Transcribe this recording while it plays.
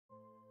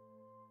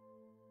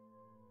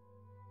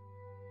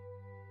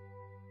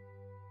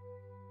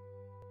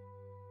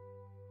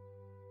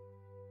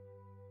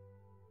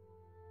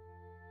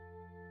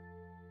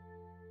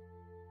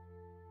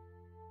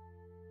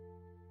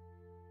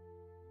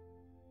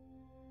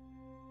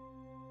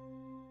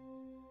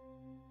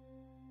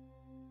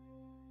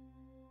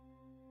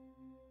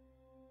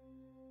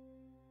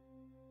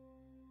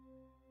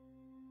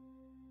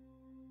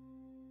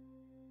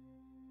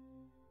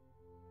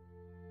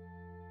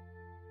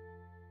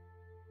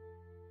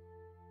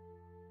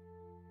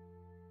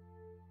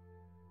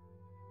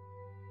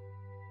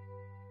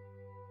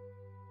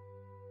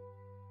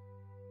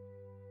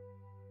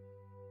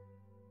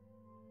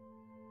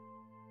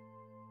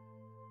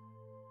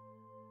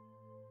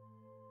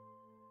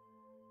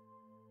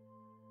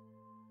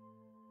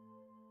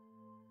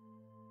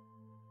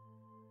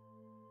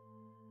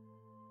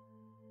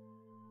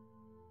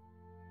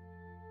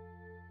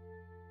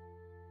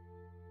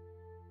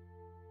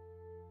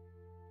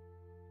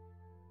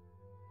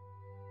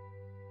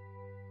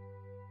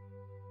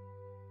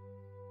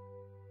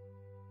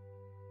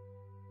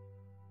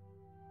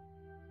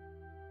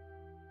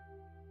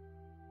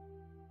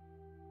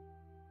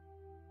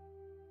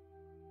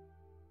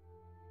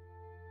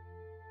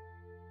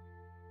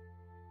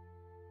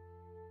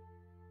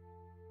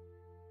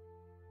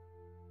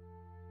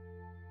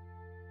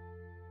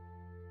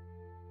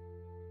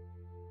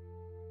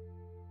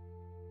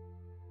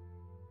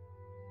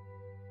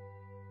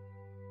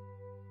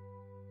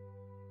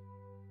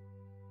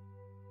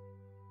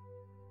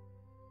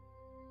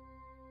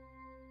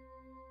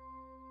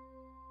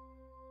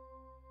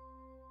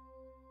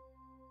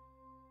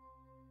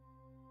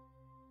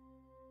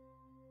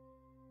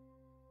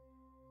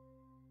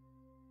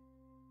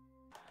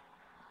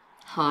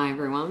Hi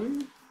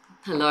everyone.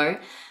 Hello.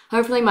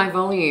 Hopefully my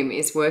volume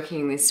is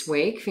working this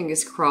week,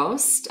 fingers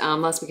crossed.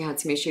 Last week I had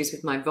some issues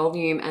with my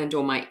volume and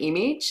or my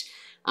image,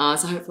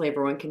 so hopefully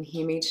everyone can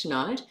hear me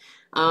tonight.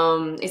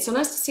 It's so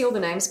nice to see all the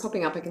names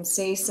popping up. I can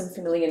see some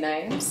familiar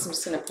names. I'm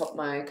just going to pop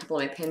a couple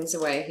of my pens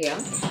away here.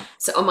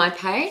 So on my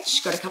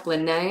page, got a couple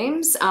of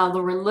names.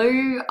 Laura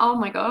Lou, oh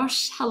my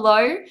gosh,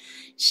 hello.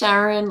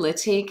 Sharon,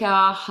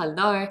 Latika,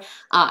 hello.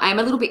 I'm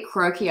a little bit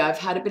croaky. I've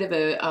had a bit of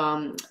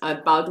a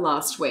bug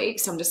last week,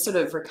 so I'm just sort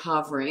of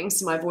recovering.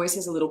 So my voice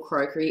is a little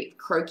croaky.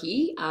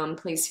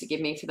 Please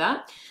forgive me for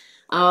that.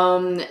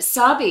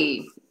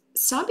 Sabi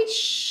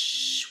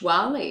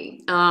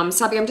Shwali.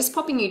 Sabi, I'm just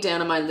popping you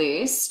down on my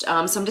list. So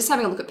I'm just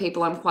having a look at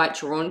people I'm quite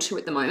drawn to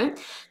at the moment.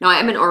 Now, I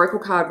am an oracle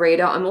card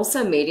reader. I'm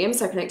also a medium,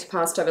 so I connect to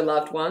past over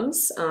loved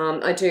ones.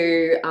 I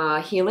do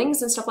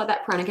healings and stuff like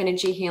that, pranic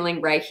energy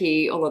healing,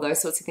 Reiki, all of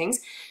those sorts of things.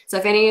 So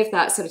if any of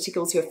that sort of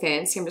tickles your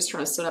fancy, I'm just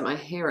trying to sort out my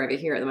hair over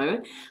here at the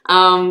moment,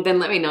 then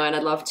let me know and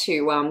I'd love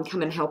to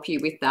come and help you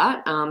with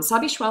that.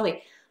 Sabi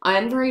Shwali, I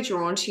am very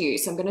drawn to you,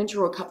 so I'm going to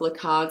draw a couple of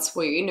cards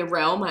for you.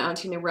 Narelle, my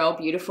auntie Narelle,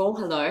 beautiful,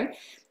 hello.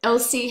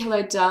 Elsie,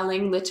 hello,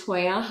 darling.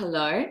 Latoya,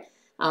 hello.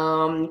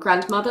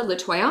 Grandmother,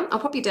 Latoya. I'll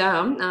pop you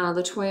down.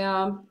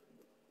 Latoya,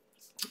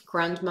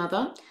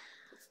 grandmother.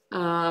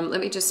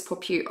 Let me just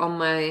pop you on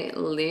my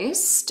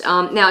list.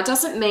 Now, it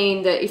doesn't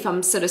mean that if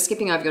I'm sort of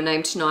skipping over your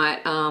name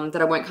tonight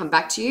that I won't come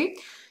back to you.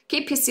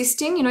 Keep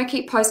persisting, you know,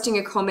 keep posting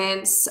your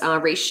comments,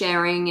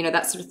 resharing, you know,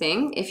 that sort of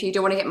thing. If you do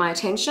want to get my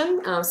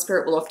attention,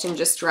 Spirit will often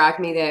just drag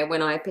me there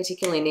when I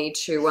particularly need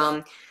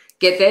to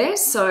get there.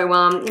 So, you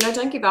know,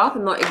 don't give up.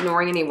 I'm not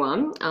ignoring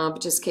anyone,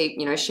 but just keep,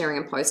 you know, sharing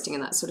and posting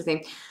and that sort of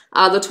thing.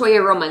 Latoya,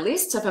 you're on my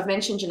list. So if I've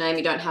mentioned your name,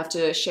 you don't have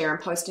to share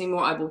and post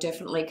anymore. I will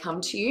definitely come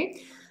to you.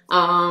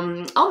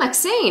 Oh,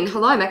 Maxine.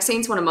 Hello.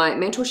 Maxine's one of my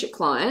mentorship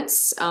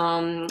clients.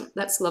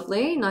 That's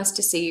lovely. Nice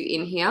to see you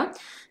in here.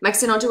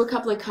 Maxine, I'll do a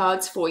couple of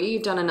cards for you.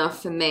 You've done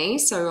enough for me,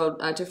 so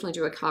I'll definitely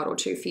do a card or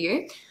two for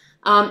you.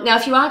 Now,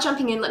 if you are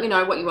jumping in, let me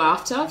know what you're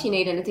after. If you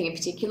need anything in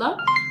particular,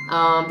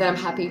 then I'm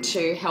happy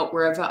to help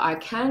wherever I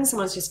can.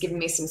 Someone's just given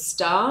me some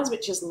stars,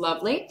 which is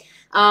lovely.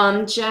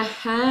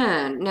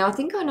 Jahan. Now, I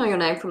think I know your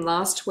name from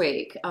last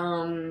week.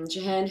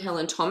 Jahan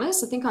Helen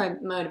Thomas. I think I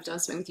might have done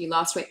something with you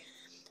last week.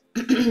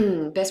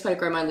 Best way to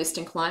grow my list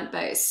and client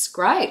base.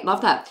 Great.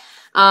 Love that.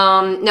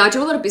 Now, I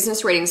do a lot of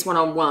business readings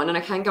one-on-one, and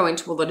I can go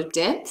into a lot of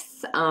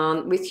depth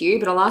with you,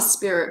 but I'll ask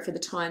Spirit for the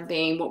time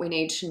being what we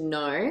need to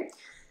know.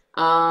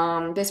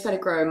 Best way to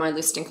grow my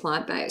list and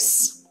client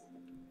base.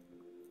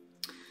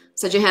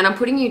 So, Jahan, I'm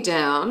putting you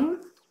down.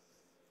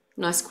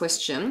 Nice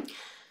question.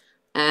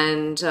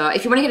 And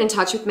if you want to get in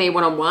touch with me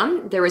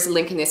one-on-one, there is a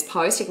link in this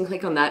post. You can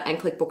click on that and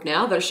click book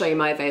now. That'll show you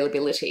my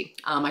availability,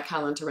 my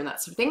calendar and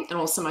that sort of thing, and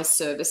also my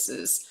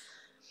services.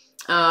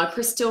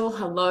 Crystal,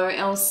 hello.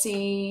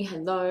 Elsie,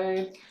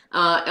 hello.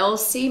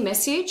 Elsie,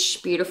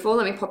 message, beautiful.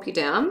 Let me pop you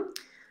down.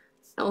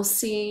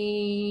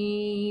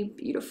 Elsie,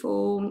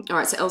 beautiful. All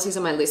right, so Elsie's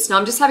on my list. Now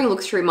I'm just having a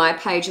look through my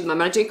page at the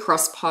moment. I do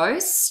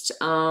cross-post.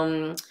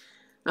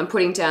 I'm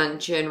putting down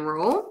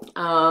general.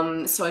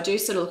 So I do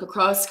sort of look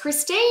across.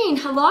 Christine,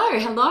 hello,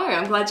 hello.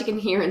 I'm glad you can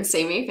hear and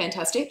see me.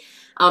 Fantastic.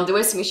 There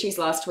were some issues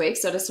last week,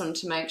 so I just wanted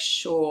to make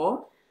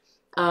sure.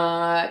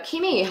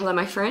 Kimmy, hello,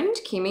 my friend.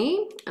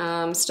 Kimmy,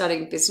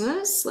 starting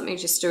business. Let me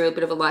just do a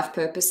bit of a life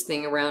purpose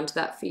thing around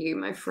that for you,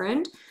 my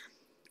friend.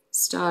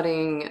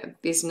 Starting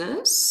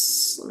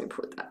business. Let me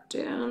put that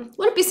down.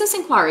 A lot of business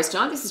inquiries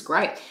tonight. This is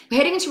great. We're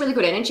heading into really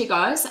good energy,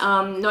 guys.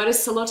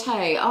 Notice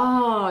Salote.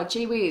 Oh,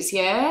 gee whiz.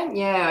 Yeah,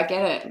 I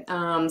get it.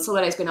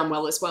 Salote's been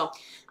unwell as well.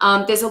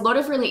 There's a lot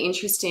of really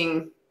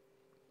interesting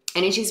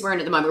energies we're in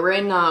at the moment. We're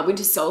in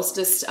winter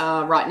solstice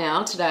right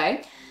now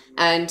today.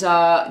 And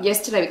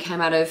yesterday we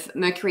came out of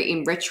Mercury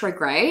in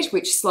retrograde,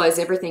 which slows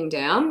everything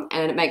down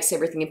and it makes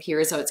everything appear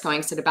as though it's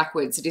going sort of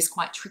backwards. It is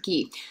quite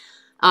tricky.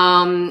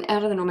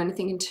 Out of the norm,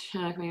 anything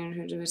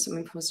can do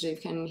something positive.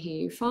 Can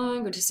hear you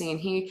fine. Good to see and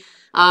hear.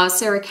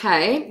 Sarah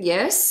Kay,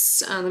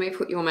 yes. Let me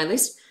put you on my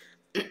list.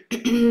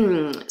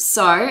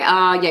 So,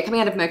 yeah, coming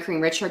out of Mercury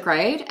in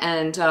retrograde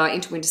and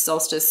into winter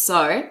solstice.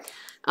 So,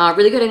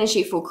 really good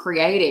energy for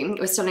creating.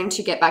 We're starting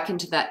to get back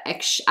into that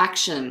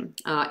action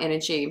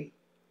energy.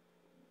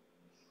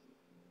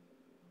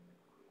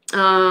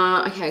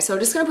 Okay, so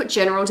I'm just going to put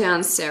general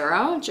down,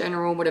 Sarah.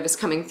 General, whatever's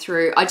coming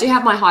through. I do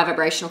have my high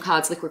vibrational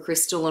cards, liquid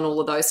crystal and all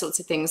of those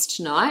sorts of things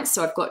tonight.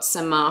 So I've got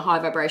some high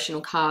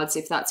vibrational cards.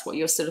 If that's what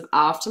you're sort of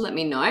after, let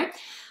me know.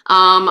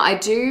 I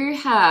do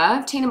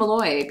have Tina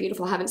Malloy.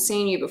 Beautiful. I haven't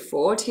seen you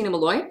before. Tina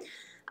Malloy.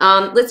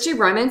 Let's do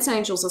romance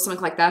angels or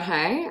something like that,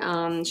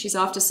 hey? She's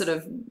after sort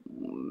of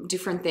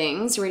different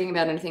things, reading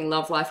about anything,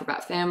 love life,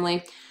 about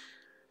family.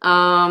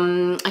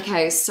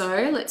 Okay,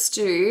 so let's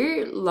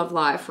do love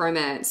life,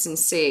 romance, and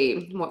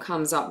see what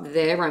comes up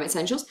there, romance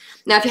angels.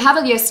 Now, if you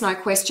have a yes/no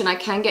question, I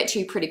can get to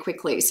you pretty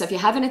quickly. So if you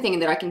have anything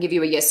that I can give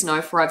you a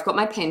yes/no for, I've got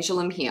my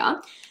pendulum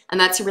here, and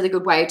that's a really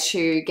good way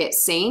to get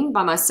seen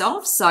by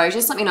myself. So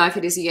just let me know if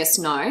it is a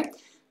yes/no.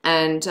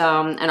 and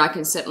I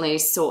can certainly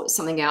sort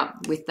something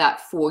out with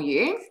that for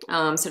you.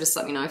 So just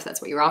let me know if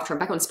that's what you're after. I'm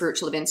back on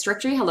Spiritual Events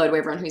Directory. Hello to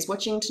everyone who's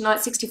watching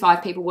tonight.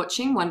 65 people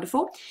watching.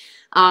 Wonderful.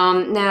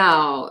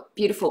 Now,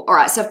 beautiful. All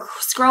right, so I've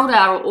scrolled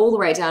out all the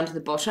way down to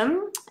the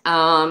bottom,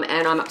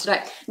 and I'm up to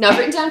date. Now, I've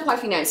written down quite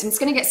a few names. So I'm just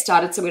going to get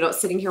started so we're not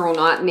sitting here all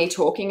night, me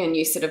talking and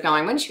you sort of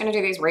going, when is she going to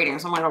do these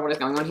readings? Oh my God, what is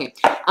going on here?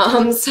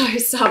 So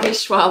Sabi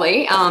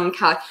Shwali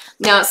card.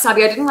 Now,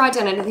 Sabi, I didn't write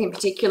down anything in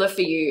particular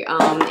for you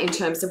in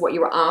terms of what you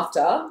were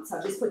after. So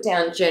I've just put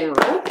down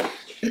general.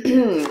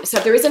 So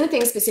if there is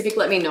anything specific,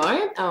 let me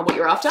know what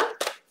you're after.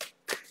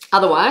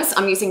 Otherwise,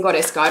 I'm using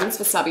Goddess Guidance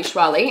for Sabi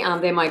Shwali.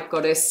 They're my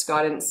Goddess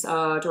Guidance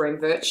Doreen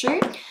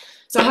Virtue.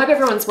 So I hope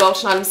everyone's well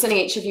tonight. I'm sending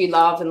each of you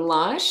love and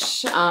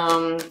light.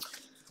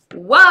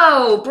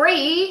 Whoa,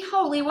 Bree,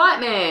 holy white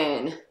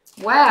man.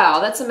 Wow,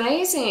 that's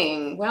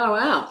amazing. Wow,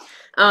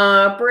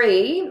 wow.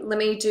 Bree, let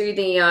me do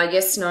the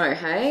yes, no,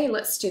 hey?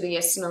 Let's do the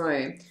yes,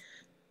 no.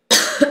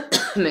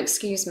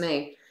 Excuse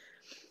me.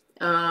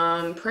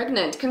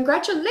 Pregnant.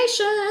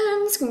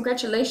 Congratulations.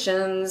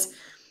 Congratulations.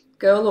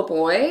 Girl or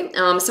boy.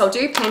 So I'll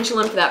do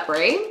pendulum for that,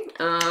 Bree.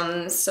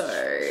 So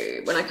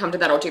when I come to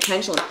that, I'll do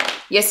pendulum.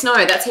 Yes, no,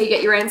 that's how you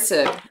get your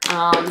answer.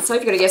 So if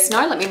you've got a yes,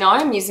 no, let me know.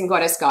 I'm using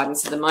Goddess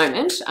Guidance at the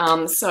moment.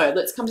 So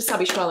let's come to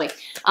Sabi Shwali.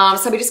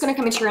 Sabi, just going to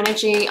come into your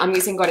energy. I'm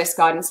using Goddess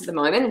Guidance at the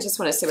moment and just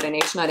want to see what I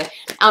need to know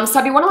there.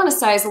 Sabi, what I want to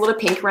say is a lot of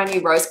pink around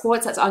you, rose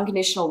quartz. That's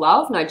unconditional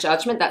love, no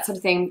judgment, that sort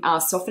of thing,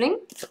 softening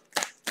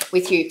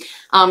with you.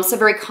 So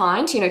very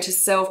kind, you know, to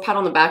self, pat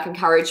on the back,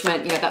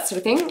 encouragement, you know, that sort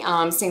of thing.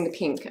 Seeing the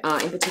pink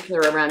in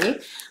particular around you.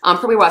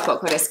 Probably why I've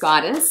got Goddess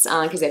Guidance,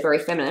 because they're very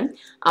feminine.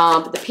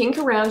 But the pink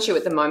around you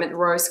at the moment, the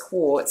rose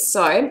quartz.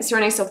 So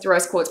surrounding yourself with the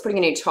rose quartz, putting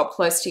it in your top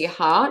close to your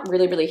heart,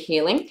 really, really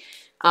healing.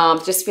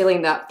 Just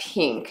feeling that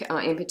pink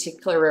in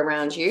particular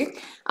around you.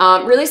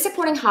 Really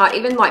supporting heart,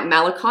 even like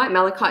malachite.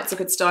 Malachite's a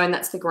good stone,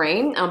 that's the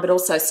green, but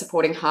also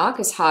supporting heart,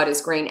 because heart is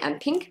green and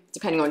pink,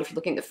 depending on if you're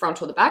looking at the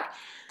front or the back.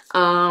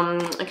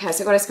 Okay,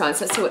 so Goddess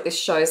Guidance, let's see what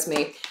this shows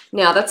me.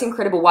 Now, that's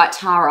incredible. White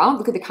Tara,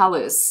 look at the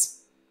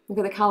colors. Look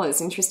at the colors,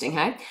 interesting,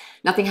 hey?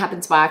 Nothing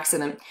happens by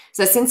accident.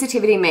 So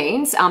sensitivity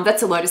means,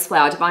 that's a lotus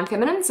flower, divine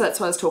feminine, so that's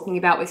what I was talking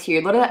about with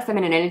you. A lot of that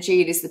feminine energy,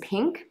 it is the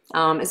pink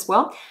as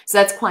well. So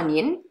that's Kuan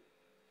Yin.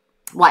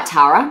 White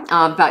Tara,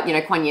 but you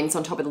know, Kuan Yin's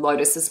on top of the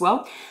lotus as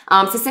well.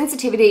 So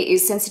sensitivity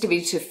is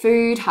sensitivity to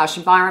food, harsh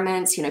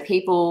environments, you know,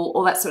 people,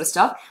 all that sort of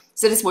stuff.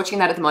 So just watching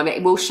that at the moment,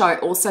 it will show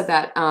also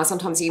that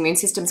sometimes the immune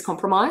system's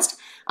compromised.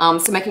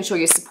 So making sure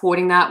you're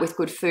supporting that with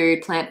good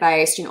food,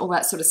 plant-based, you know, all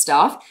that sort of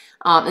stuff.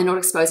 And not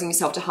exposing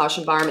yourself to harsh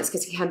environments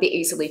because you can be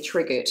easily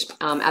triggered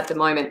at the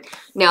moment.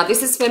 Now,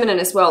 this is feminine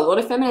as well. A lot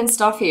of feminine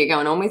stuff here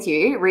going on with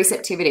you.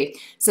 Receptivity.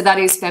 So that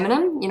is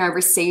feminine, you know,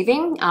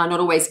 receiving, not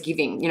always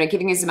giving. You know,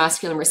 giving is a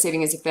masculine,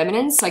 receiving is a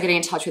feminine. So getting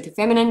in touch with the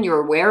feminine,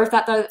 you're aware of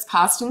that though, that's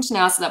past into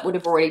now, so that would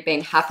have already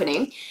been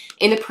happening.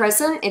 In the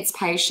present, it's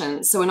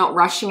patience. So we're not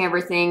rushing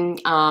everything.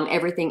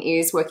 Everything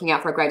is working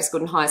out for our greatest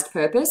good and highest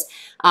purpose.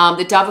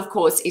 The dove, of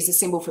course, is a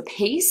symbol for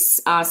peace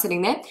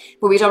sitting there.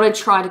 But we don't want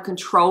to try to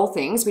control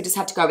things. We just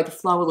have to go with the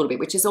flow a little bit,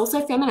 which is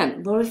also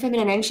feminine. A lot of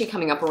feminine energy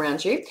coming up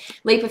around you.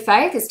 Leap of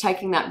faith is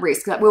taking that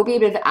risk. That will be a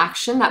bit of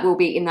action. That will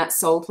be in that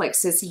solar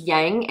plexus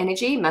yang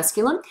energy,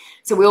 masculine.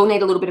 So we all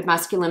need a little bit of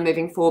masculine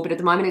moving forward. But at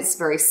the moment, it's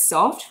very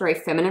soft, very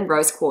feminine,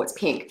 rose quartz,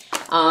 pink.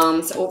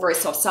 So all very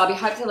soft. Sabi,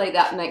 hopefully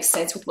that makes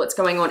sense with what's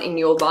going on in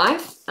your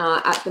life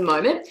at the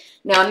moment.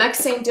 Now,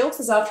 Maxine Dilks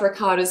is after a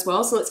card as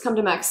well, so let's come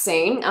to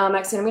Maxine.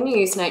 Maxine, I'm going to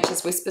use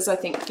Nature's Whispers, I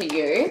think, for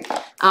you.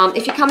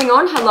 If you're coming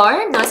on,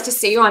 hello, nice to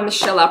see you. I'm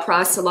Michelle, our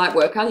Price, a light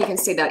worker. You can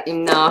see that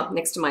in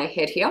next to my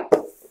head here.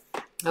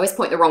 I always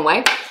point the wrong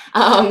way.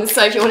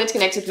 So if you wanted to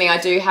connect with me,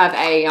 I do have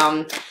a,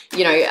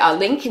 you know, a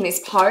link in this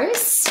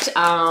post.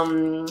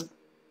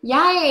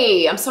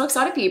 Yay! I'm so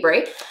excited for you,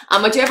 Brie.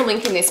 I do have a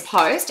link in this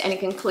post, and you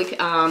can click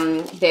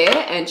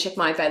there and check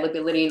my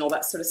availability and all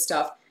that sort of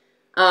stuff.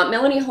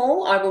 Melanie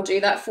Hall, I will do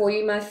that for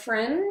you, my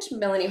friend.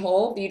 Melanie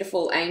Hall,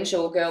 beautiful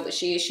angel girl that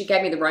she is. She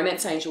gave me the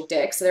Romance Angel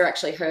deck, so they're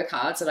actually her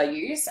cards that I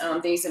use.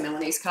 These are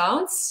Melanie's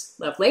cards.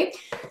 Lovely.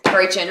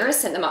 Very generous.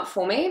 Sent them up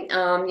for me.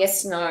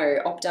 Yes, no.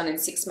 Op done in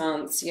 6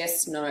 months.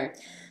 Yes, no.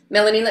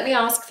 Melanie, let me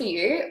ask for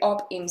you,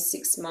 op in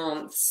 6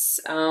 months.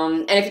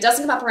 And if it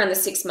doesn't come up around the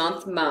 6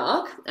 month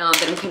mark,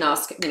 then you can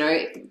ask, you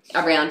know,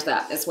 around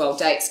that as well.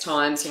 Dates,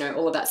 times, you know,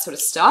 all of that sort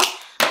of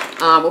stuff.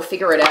 We'll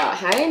figure it out.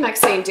 Hey,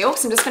 Maxine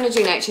Dilks. I'm just going to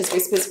do Nature's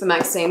Whispers for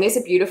Maxine. These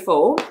are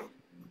beautiful.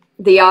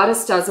 The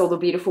artist does all the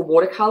beautiful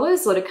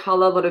watercolors, a lot of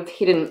color, a lot of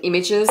hidden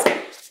images,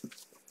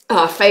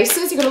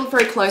 faces. You've got to look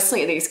very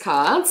closely at these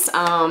cards.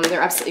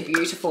 They're absolutely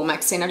beautiful,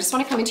 Maxine. I just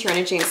want to come into your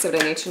energy and see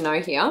what I need to know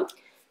here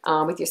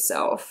with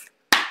yourself.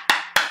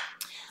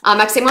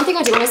 Maxine, one thing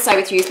I do want to say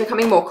with you is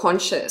becoming more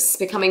conscious,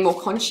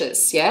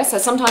 yeah? So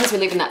sometimes we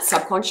live in that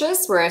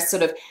subconscious where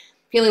sort of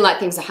feeling like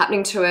things are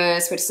happening to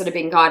us. We're sort of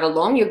being guided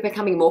along. You're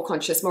becoming more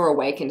conscious, more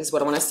awakened is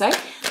what I want to say.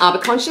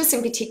 But conscious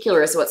in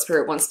particular is what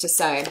Spirit wants to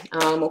say,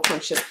 more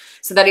conscious.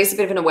 So that is a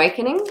bit of an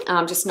awakening.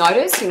 Just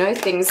notice, you know,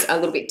 things are a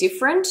little bit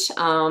different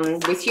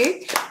with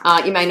you.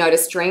 You may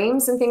notice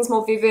dreams and things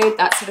more vivid,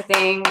 that sort of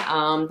thing.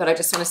 But I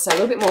just want to say a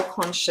little bit more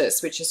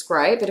conscious, which is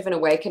great. Bit of an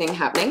awakening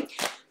happening.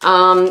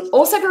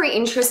 Also very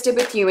interested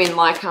with you in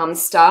like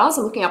stars.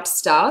 I'm looking up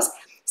stars.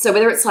 So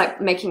whether it's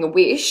like making a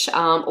wish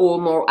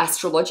or more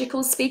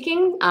astrological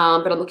speaking,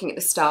 but I'm looking at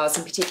the stars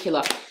in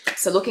particular.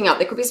 So looking up,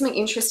 there could be something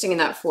interesting in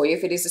that for you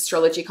if it is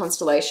astrology,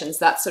 constellations,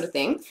 that sort of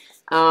thing.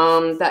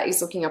 That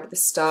is looking up at the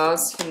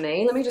stars for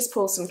me. Let me just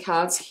pull some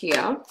cards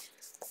here.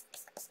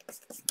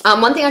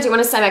 One thing I do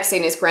want to say,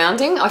 Maxine, is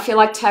grounding. I feel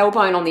like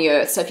tailbone on the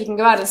earth. So if you can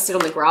go out and sit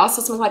on the grass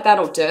or something like that,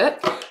 or dirt,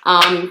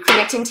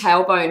 connecting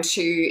tailbone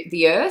to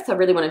the earth, I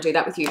really want to do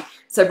that with you.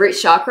 So root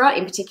chakra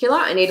in particular,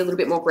 I need a little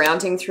bit more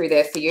grounding through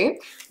there for you.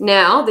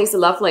 Now, these are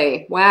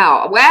lovely.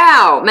 Wow.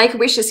 Wow. Make a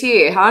wish is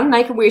here, hon.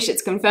 Make a wish.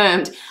 It's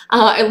confirmed.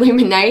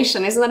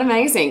 Illumination. Isn't that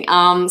amazing?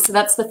 So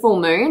that's the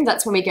full moon.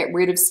 That's when we get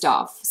rid of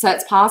stuff. So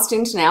it's passed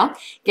into now,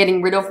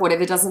 getting rid of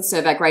whatever doesn't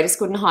serve our greatest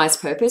good and highest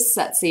purpose.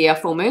 That's the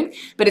full moon.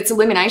 But it's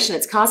illumination.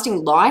 It's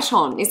casting light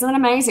on. Isn't that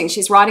amazing?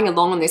 She's riding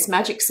along on this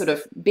magic sort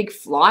of big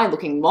fly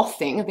looking moth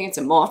thing. I think it's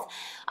a moth.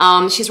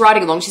 She's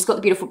riding along. She's got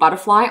the beautiful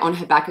butterfly on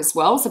her back as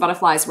well. So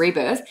butterfly is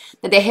rebirth.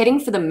 But they're heading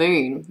for the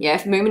moon.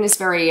 Yeah, moon is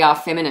very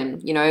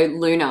feminine, you know,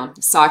 lunar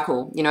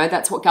cycle. You know,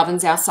 that's what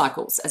governs our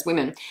cycles as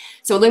women.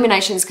 So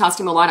illumination is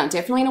casting more light on.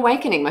 Definitely an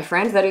awakening, my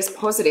friend. That is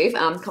positive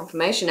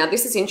confirmation. Now,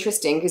 this is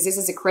interesting because this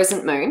is a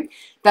crescent moon.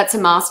 That's a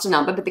master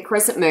number. But the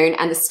crescent moon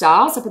and the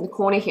stars up in the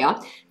corner here,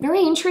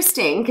 very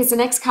interesting because the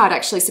next card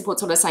actually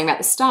supports what I was saying about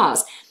the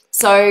stars.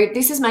 So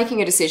this is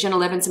making a decision.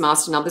 11's a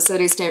master number, so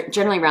it is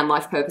generally around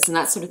life purpose and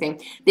that sort of thing.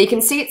 But you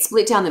can see it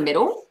split down the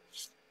middle.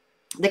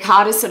 The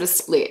card is sort of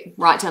split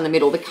right down the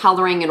middle. The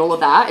colouring and all of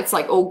that, it's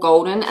like all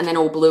golden and then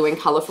all blue and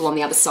colourful on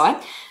the other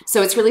side.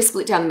 So it's really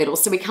split down the middle.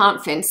 So we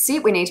can't fence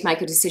it. We need to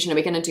make a decision. Are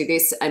we going to do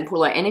this and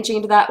pull our energy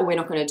into that, or we're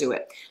not going to do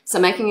it? So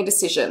making a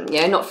decision,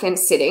 yeah, not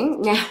fence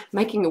sitting. Now,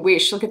 making a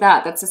wish. Look at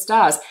that. That's the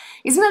stars.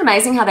 Isn't it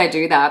amazing how they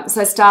do that?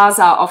 So stars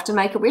are often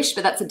make a wish,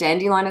 but that's a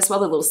dandelion as well.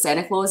 The little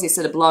Santa Claus, you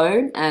sort of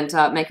blow and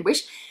make a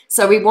wish.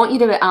 So we want you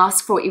to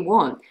ask for what you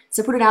want.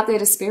 So put it out there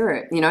to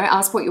spirit, you know,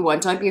 ask what you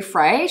want. Don't be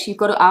afraid. You've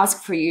got to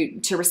ask for you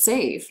to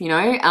receive, you know,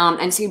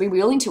 and so you'll be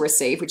willing to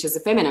receive, which is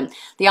the feminine.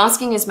 The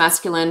asking is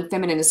masculine,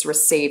 feminine is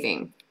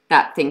receiving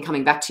that thing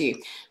coming back to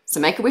you. So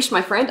make a wish,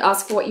 my friend,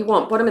 ask for what you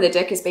want. Bottom of the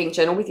deck is being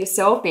gentle with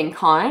yourself, being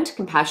kind,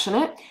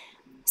 compassionate.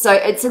 So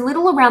it's a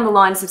little around the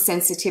lines of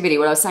sensitivity,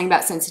 what I was saying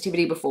about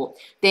sensitivity before,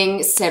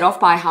 being set off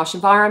by harsh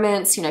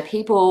environments, you know,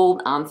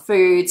 people,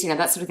 foods, you know,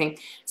 that sort of thing.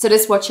 So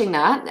just watching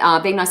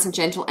that, being nice and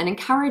gentle and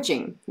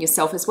encouraging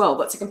yourself as well.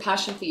 Lots of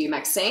compassion for you,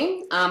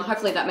 Maxine.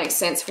 Hopefully that makes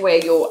sense for where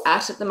you're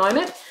at the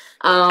moment.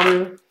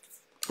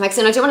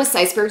 Maxine, I do want to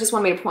say, Spirit just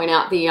wanted me to point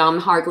out the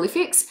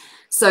hieroglyphics.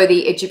 So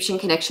the Egyptian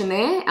connection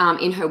there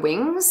in her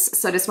wings.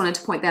 So I just wanted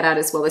to point that out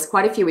as well. There's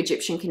quite a few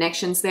Egyptian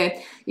connections there.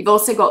 You've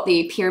also got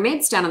the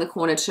pyramids down in the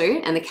corner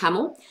too, and the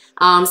camel.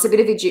 So a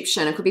bit of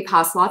Egyptian. It could be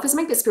past life. Just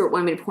make the Spirit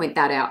wanted me to point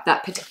that out,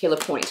 that particular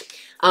point.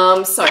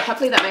 So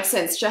hopefully that makes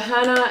sense.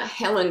 Johanna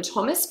Helen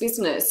Thomas,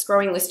 business,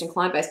 growing list and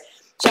client base.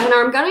 Johanna,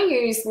 I'm going to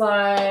use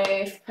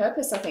life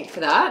purpose, I think,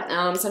 for that.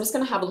 So I'm just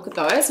going to have a look at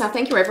those. Now,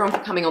 thank you everyone for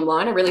coming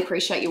online. I really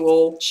appreciate you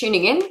all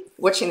tuning in,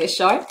 watching this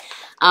show.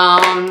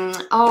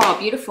 Oh,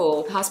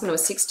 beautiful. Past when I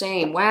was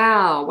 16.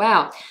 Wow,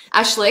 wow.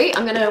 Ashley,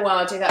 I'm going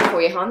to do that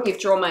for you, hon. You've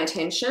drawn my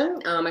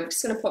attention. I'm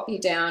just going to pop you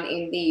down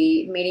in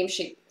the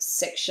mediumship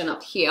section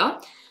up here.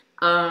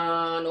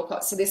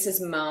 So this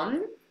is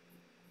mum.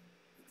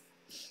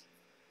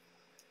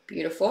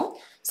 Beautiful.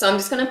 So I'm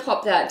just going to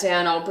pop that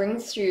down. I'll bring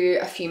through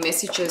a few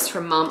messages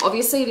from mum.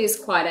 Obviously, it is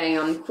quite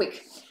a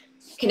quick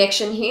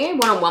connection here.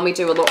 One-on-one, we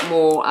do a lot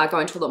more, go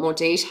into a lot more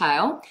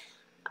detail.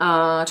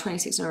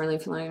 26 not really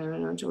feeling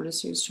wow,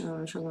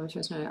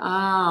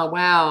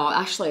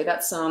 Ashley,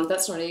 that's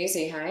not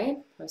easy, hey?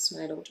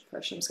 Postnatal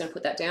depression. I'm just gonna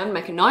put that down,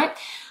 make a note.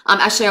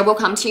 Ashley, I will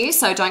come to you,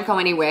 so don't go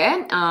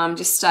anywhere.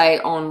 Just stay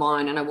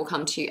online and I will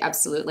come to you,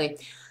 absolutely.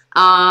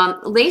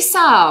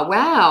 Lisa,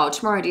 wow,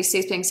 tomorrow do you see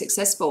as being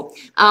successful?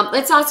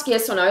 Let's ask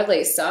yes or no,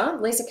 Lisa.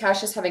 Lisa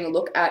Cash is having a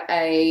look at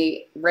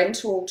a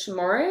rental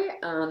tomorrow.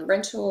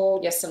 Rental,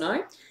 yes or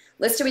no?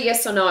 Let's do a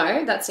yes or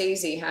no. That's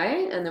easy,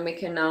 hey? And then we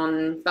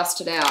can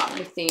bust it out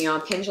with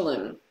the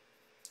pendulum.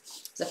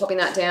 So popping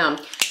that down.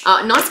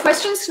 Nice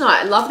questions tonight.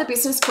 I love the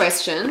business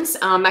questions.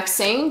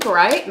 Maxine,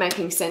 great.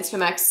 Making sense for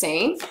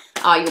Maxine.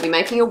 You'll be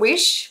making a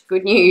wish.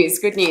 Good news,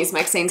 good news.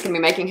 Maxine's going to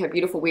be making her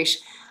beautiful wish.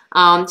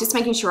 Just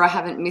making sure I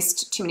haven't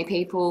missed too many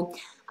people.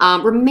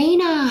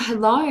 Ramina,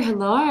 hello,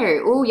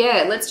 hello. Oh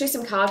yeah, let's do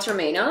some cards,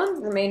 Ramina.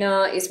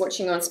 Ramina is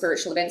watching on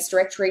Spiritual Events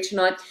Directory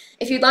tonight.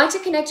 If you'd like to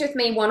connect with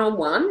me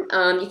one-on-one,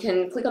 you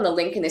can click on the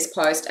link in this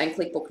post and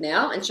click book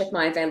now and check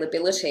my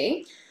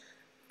availability.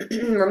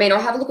 Ramina,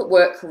 I'll have a look at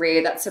work,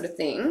 career, that sort of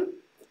thing.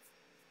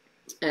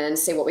 and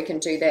see what we can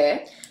do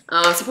there.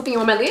 So putting you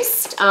on my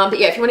list. But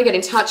yeah, if you want to get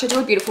in touch, I do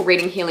a beautiful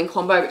reading healing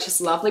combo, which is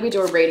lovely. We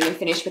do a reading and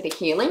finish with a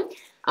healing.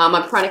 I'm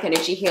a pranic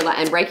energy healer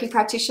and Reiki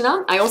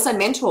practitioner. I also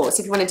mentor, so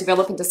if you want to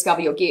develop and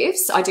discover your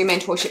gifts, I do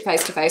mentorship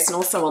face-to-face and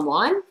also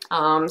online.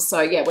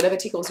 So yeah, whatever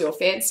tickles your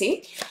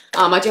fancy.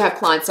 I do have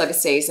clients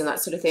overseas and that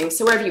sort of thing.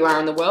 So wherever you are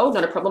in the world,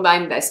 not a problem.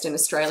 I'm based in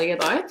Australia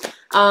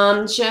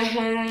though.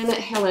 Jahan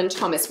Helen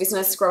Thomas,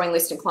 business, growing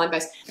list and client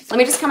base. Let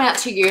me just come out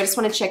to you. I just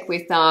want to check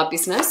with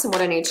business and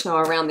what I need to know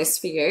around this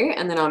for you.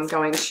 And then I'm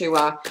going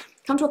to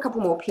come to a couple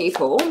more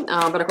people,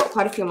 but I've got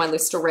quite a few on my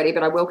list already,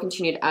 but I will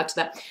continue to add to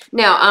that.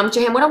 Now,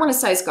 Jahan, what I want to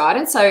say is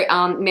guidance. So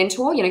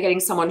mentor,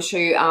 getting someone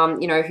who,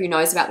 who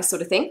knows about this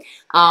sort of thing,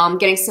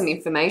 getting some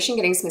information,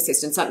 getting some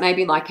assistance. So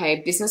maybe like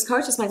a business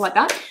coach or something like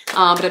that.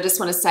 But I just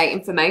want to say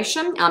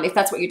information. If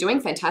that's what you're doing,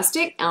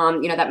 fantastic.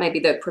 That may be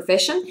the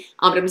profession,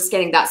 but I'm just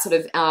getting that sort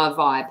of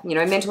vibe.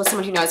 Mentor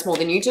someone who knows more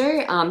than you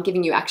do,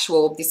 giving you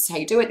actual, this is how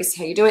you do it, this is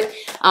how you do it.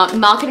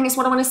 Marketing is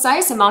what I want to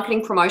say. So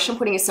marketing, promotion,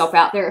 putting yourself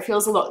out there. It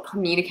feels a lot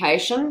communication.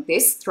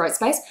 This throat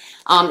space,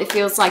 it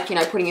feels like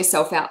putting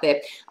yourself out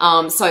there.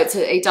 So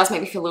it does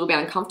make me feel a little bit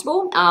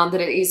uncomfortable. That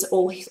it is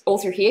all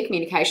through here,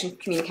 communication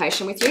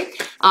with you.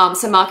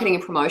 So marketing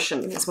and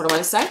promotion is what I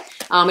want to say.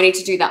 We need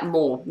to do that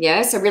more.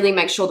 Yeah. So really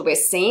make sure that we're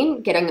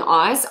seen, getting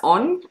eyes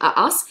on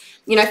us.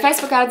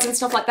 Facebook ads and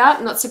stuff like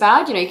that, not so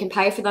bad. You can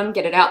pay for them,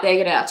 get it out there,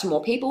 get it out to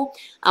more people.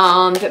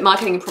 But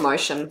marketing and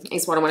promotion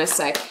is what I want to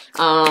say.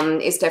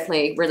 Is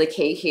definitely really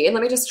key here.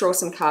 Let me just draw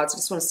some cards. I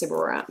just want to see where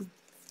we're at.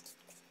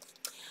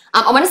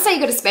 I want to say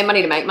you've got to spend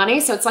money to make money.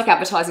 So it's like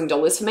advertising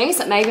dollars for me.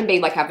 So it may even be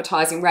like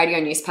advertising, radio,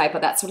 newspaper,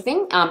 that sort of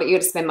thing. But you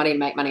got to spend money to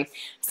make money.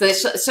 So they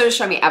sort of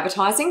show me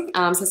advertising.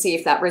 So see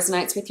if that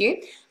resonates with you.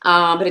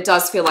 But it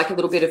does feel like a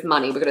little bit of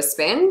money we've got to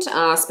spend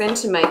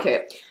to make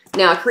it.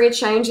 Now, career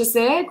change is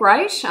there.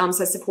 Great. So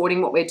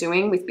supporting what we're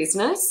doing with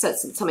business. So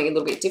it's something a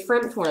little bit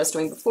different from what I was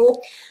doing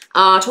before.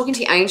 Talking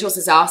to your angels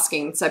is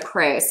asking. So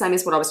prayer, same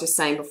as what I was just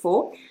saying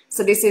before.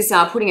 So this is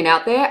putting it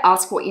out there,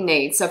 ask what you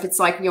need. So if it's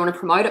like you want to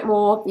promote it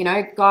more,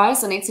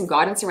 guys, I need some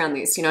guidance around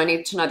this. I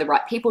need to know the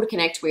right people to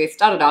connect with,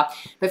 da-da-da.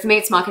 But for me,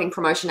 it's marketing,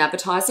 promotion,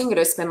 advertising. You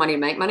got to spend money to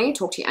make money,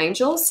 talk to your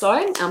angels. So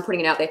I'm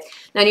putting it out there.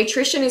 Now,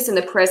 nutrition is in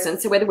the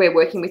present. So whether we're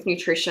working with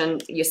nutrition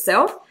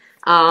yourself,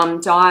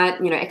 diet,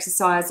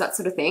 exercise, that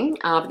sort of thing.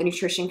 But the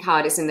nutrition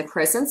card is in the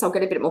present. So I'll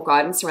get a bit more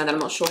guidance around that. I'm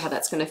not sure how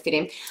that's going to fit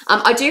in.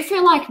 I do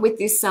feel like with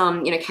this,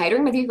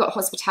 catering, whether you've got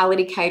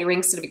hospitality,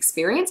 catering sort of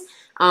experience,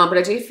 but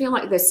I do feel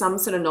like there's some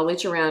sort of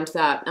knowledge around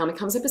that. It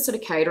comes up as sort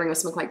of catering or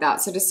something like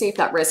that. So to see if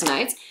that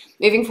resonates.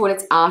 Moving forward,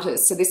 it's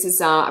artists. So this is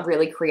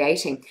really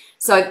creating.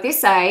 So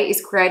this A is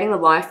creating the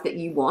life that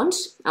you want,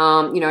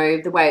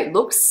 the way it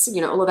looks,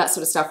 all of that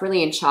sort of stuff,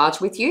 really in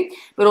charge with you.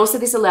 But also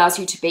this allows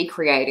you to be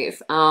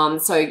creative.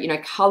 So,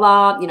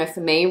 color,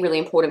 for me, really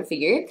important for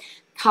you.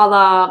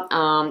 Color,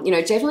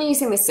 definitely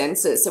using the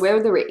senses. So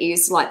whether it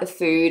is like the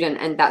food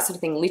and that sort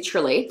of thing,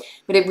 literally,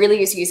 but it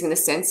really is using the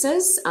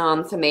senses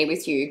for me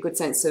with you. Good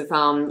sense of,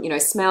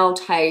 smell,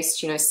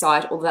 taste,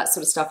 sight, all that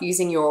sort of stuff,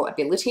 using your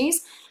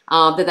abilities.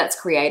 But that's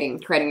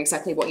creating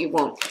exactly what you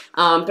want.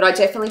 But I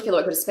definitely feel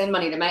like I've got to spend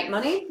money to make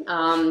money.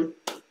 And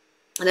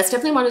that's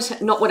definitely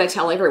not what I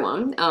tell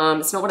everyone.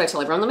 It's not what I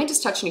tell everyone. Let me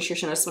just touch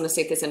nutrition. I just want to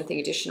see if there's anything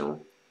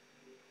additional.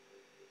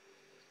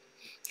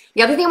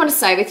 The other thing I want to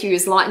say with you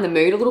is lighten the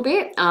mood a little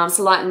bit.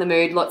 So lighten the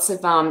mood, lots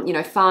of,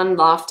 fun,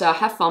 laughter,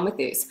 have fun with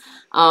this.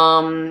 We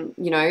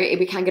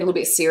can get a little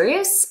bit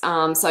serious.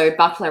 So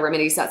buckler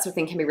remedies, that sort of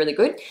thing can be really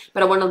good,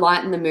 but I want to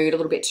lighten the mood a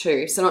little bit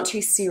too. So not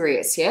too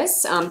serious,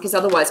 yes? Because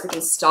otherwise we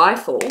can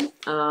stifle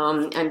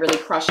and really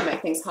crush and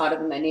make things harder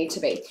than they need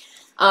to be.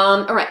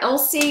 All right,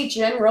 Elsie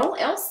General,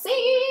 Elsie,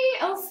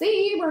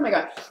 where am I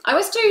going? I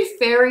always do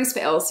fairies for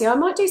Elsie. I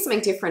might do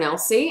something different,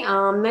 Elsie.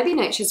 Maybe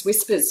Nature's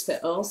Whispers for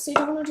Elsie.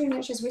 Do I want to do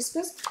Nature's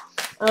Whispers?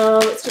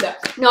 Let's do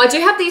that. Now, I do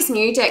have these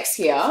new decks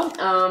here.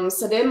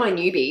 So they're my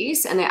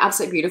newbies, and they're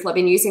absolutely beautiful. I've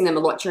been using them a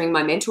lot during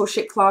my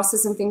mentorship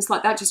classes and things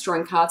like that, just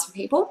drawing cards for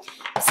people.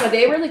 So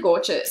they're really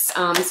gorgeous.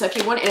 So if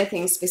you want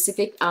anything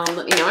specific,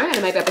 let me know,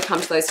 and maybe I'll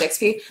come to those decks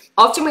for you.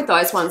 Often with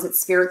those ones, it's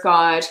spirit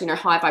guide,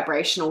 high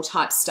vibrational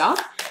type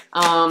stuff.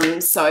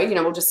 So,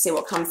 we'll just see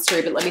what comes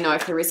through, but let me know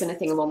if there is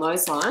anything along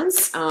those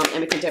lines, and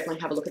we can definitely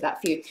have a look at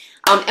that for you.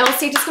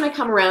 Elsie, just going to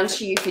come around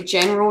to you for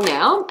general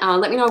now.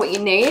 Let me know what you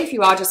need. If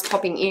you are just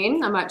popping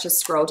in, I might just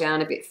scroll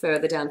down a bit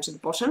further down to the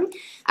bottom.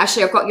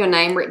 Actually, I've got your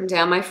name written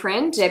down, my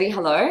friend. Debbie,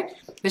 hello.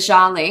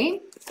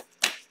 Bajali,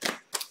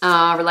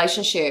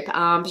 relationship.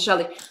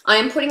 Bajali, I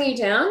am putting you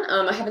down.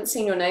 I haven't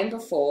seen your name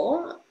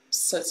before,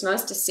 so it's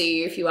nice to see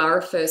you if you are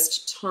a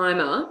first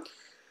timer.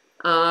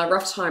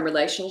 Rough time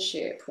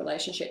relationship.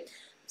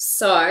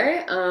 So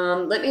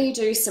let me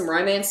do some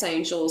romance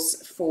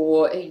angels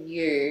for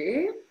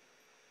you.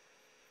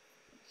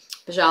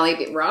 Bajali, a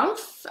bit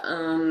rough.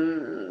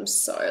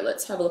 So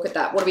let's have a look at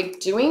that. What are we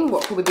doing?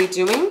 What could we be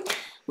doing?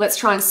 Let's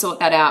try and sort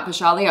that out.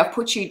 Bajali, I've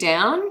put you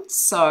down.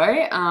 So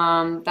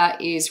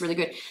that is really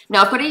good.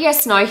 Now I've got a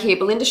yes, no here.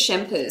 Belinda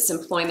Shempers,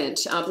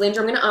 employment.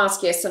 Belinda, I'm going to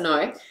ask yes or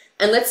no.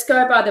 And let's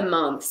go by the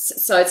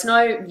months. So it's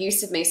no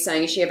use of me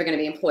saying, is she ever going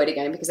to be employed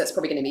again? Because that's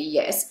probably going to be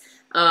yes.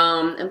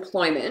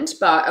 Employment,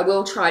 but I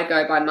will try to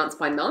go by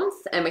month,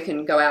 and we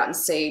can go out and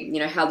see, you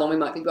know, how long we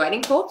might be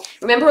waiting for.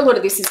 Remember, a lot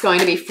of this is going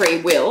to be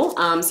free will,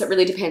 so it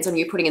really depends on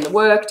you putting in the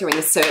work, doing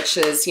the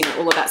searches, you know,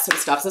 all of that sort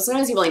of stuff. So as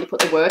long as you're willing to put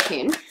the work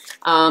in,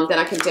 then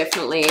I can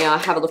definitely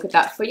have a look at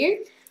that for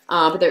you.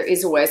 But there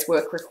is always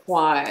work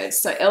required.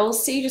 So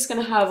Elsie, just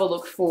going to have a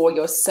look for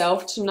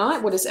yourself tonight.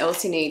 What does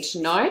Elsie need to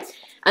know?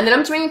 And then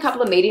I'm doing a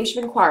couple of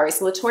mediumship inquiries.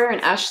 So Latoya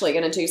and Ashley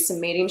are going to do some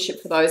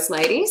mediumship for those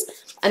ladies.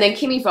 And then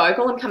Kimmy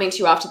Vogel, I'm coming to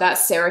you after that.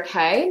 Sarah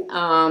Kay,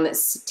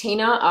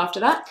 Tina after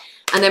that.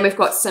 And then we've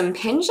got some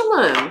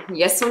pendulum.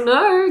 Yes or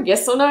no?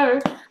 Yes or no?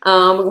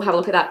 We'll have a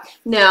look at that.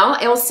 Now,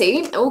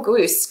 Elsie. Oh,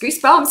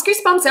 goosebumps.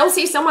 Goosebumps,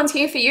 Elsie. Someone's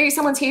here for you.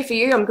 Someone's here for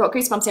you. I've got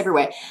goosebumps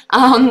everywhere.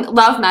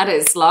 Love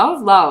matters.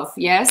 Love.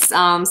 Yes.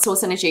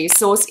 Source energy.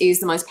 Source is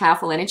the most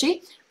powerful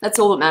energy. That's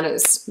all that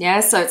matters. Yeah.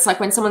 So it's like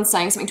when someone's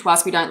saying something to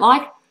us we don't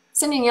like,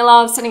 sending your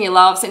love, sending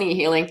your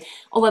healing,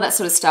 all of that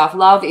sort of stuff.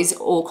 Love is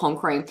all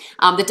conquering.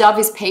 The dove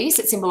is peace.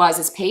 It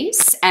symbolizes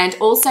peace. And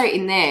also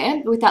in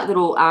there, with that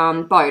little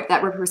boat,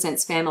 that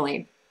represents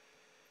family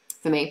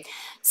for me.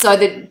 So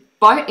the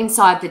boat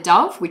inside the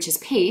dove, which is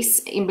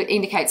peace,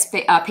 indicates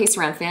peace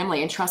around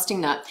family and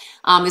trusting that.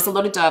 There's a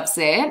lot of doves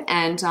there,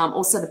 and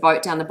also the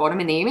boat down the bottom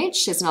in the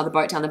image. There's another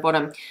boat down the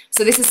bottom.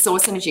 So this is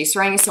source energy.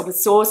 Surrounding yourself with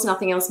source.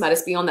 Nothing else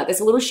matters beyond that. There's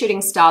a little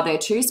shooting star there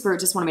too. Spirit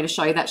just wanted me to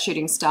show you that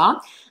shooting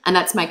star. And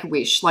that's make a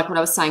wish. Like what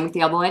I was saying with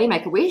the other lady,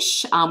 make a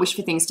wish. Wish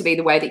for things to be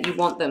the way that you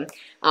want them.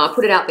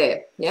 Put it out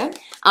there, yeah?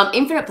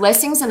 Infinite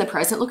blessings in the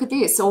present. Look at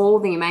this. All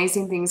the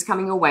amazing things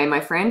coming your way, my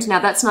friend. Now,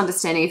 that's an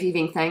understanding of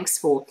giving thanks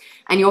for.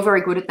 And you're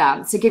very good at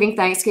that. So giving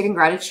thanks, giving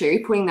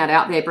gratitude, putting that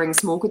out there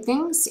brings more good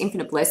things,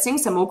 infinite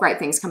blessings, so more great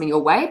things coming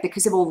your way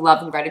because of all the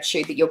love and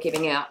gratitude that you're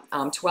giving out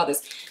to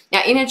others.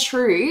 Now, inner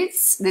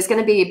truths, there's going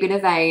to be a bit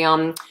of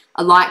a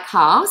light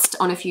cast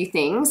on a few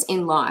things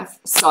in life.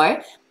 So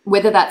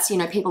whether that's, you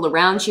know, people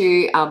around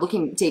you,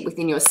 looking deep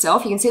within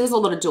yourself, you can see there's a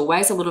lot of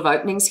doorways, a lot of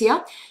openings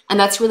here, and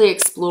that's really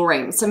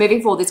exploring. So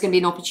moving forward, there's going to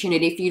be an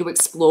opportunity for you to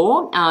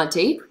explore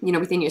deep, you know,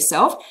 within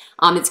yourself.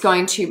 It's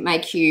going to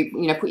make you,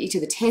 you know, put you to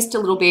the test a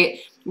little bit,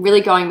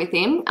 really going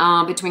within,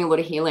 but doing a lot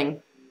of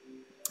healing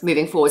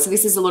moving forward. So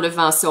this is a lot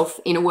of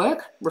inner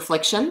work,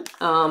 reflection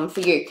for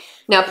you.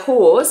 Now,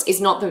 pause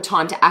is not the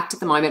time to act at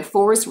the moment.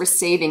 4 is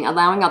receiving,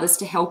 allowing others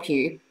to help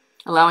you,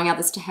 allowing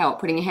others to help,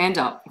 putting your hand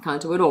up. You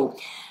can't do it all.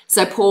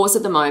 So pause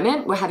at the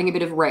moment. We're having a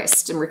bit of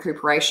rest and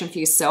recuperation for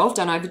yourself.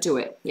 Don't overdo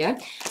it, yeah?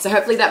 So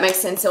hopefully that makes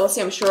sense,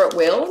 Elsie. I'm sure it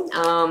will.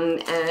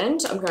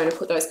 And I'm going to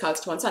put those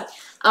cards to one side.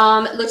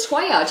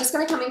 Latoya, just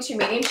going to come into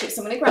mediumship.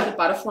 So I'm going to grab the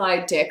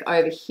butterfly deck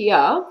over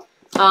here.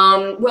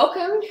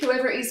 Welcome,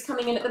 whoever is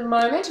coming in at the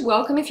moment.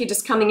 Welcome. If you're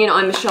just coming in,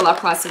 I'm Michelle, our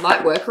Price of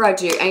Light Worker. I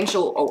do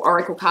angel or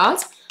oracle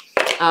cards.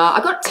 I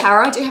got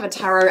tarot. I do have a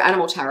tarot,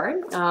 animal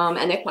tarot,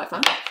 and they're quite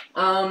fun.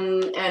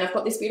 And I've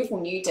got this beautiful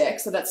new deck,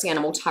 so that's the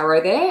animal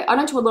tarot there. I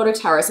don't do a lot of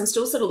tarot, so I'm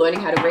still sort of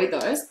learning how to read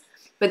those,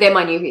 but they're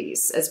my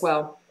newbies as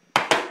well.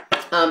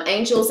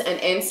 Angels and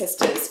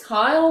Ancestors.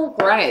 Kyle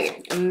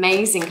Gray,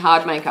 amazing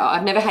card maker.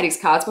 I've never had his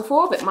cards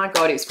before, but my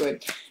God, he's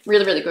good.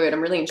 Really, really good.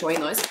 I'm really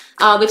enjoying those.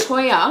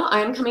 Latoya,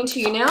 I am coming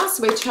to you now.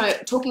 So we're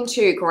talking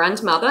to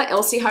grandmother.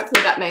 Elsie,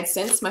 hopefully that made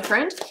sense, my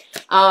friend.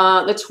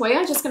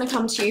 Latoya, just going to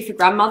come to you for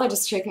grandmother,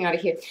 just checking out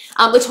of here.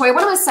 Latoya,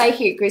 what I want to say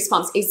here,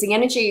 Goosebumps, is the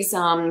energies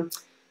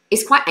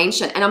is quite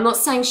ancient, and I'm not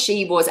saying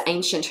she was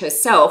ancient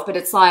herself, but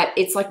it's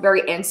like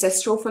very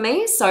ancestral for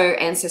me. So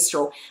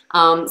ancestral.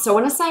 So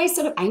when I say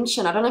sort of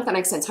ancient, I don't know if that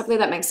makes sense. Hopefully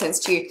that makes sense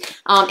to you.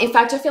 In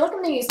fact, I feel like I'm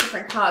going to use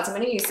different cards. I'm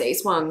going to use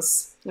these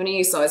ones. I'm going to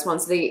use those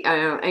ones. The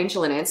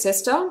angel and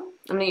ancestor. I'm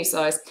going to use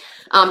those.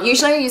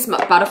 Usually I use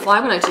butterfly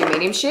when I do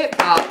mediumship,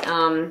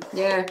 but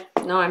yeah,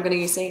 no, I'm going to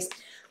use these.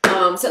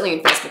 Certainly in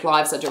Facebook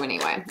Lives I do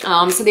anyway.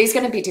 So these are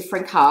going to be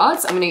different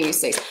cards. I'm going to use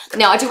these.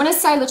 Now, I do want to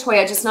say,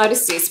 Latoya, just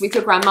notice this. With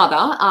your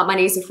grandmother, my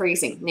knees are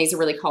freezing. Knees are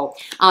really cold.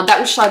 That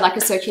will show like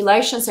a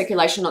circulation.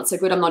 Circulation not so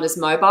good. I'm not as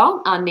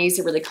mobile. Knees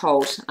are really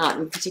cold,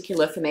 in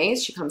particular for me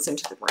as she comes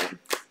into the room.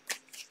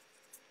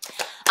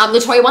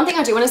 Latoya, one thing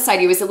I do want to say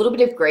to you is a little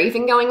bit of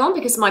grieving going on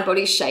because my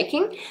body's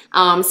shaking.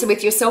 So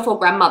with yourself or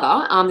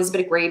grandmother, there's a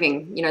bit of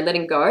grieving, you know,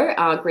 letting go,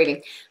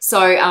 grieving.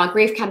 So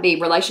grief can be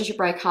relationship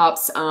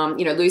breakups,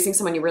 you know, losing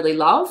someone you really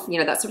love, you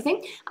know, that sort of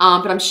thing.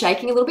 But I'm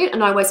shaking a little bit,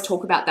 and I always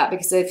talk about that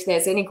because if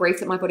there's any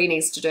grief that my body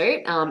needs to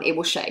do, it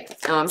will shake.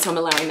 So I'm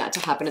allowing that to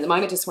happen at the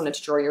moment. Just wanted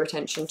to draw your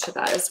attention to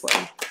that as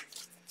well.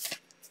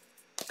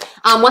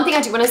 One thing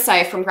I do want to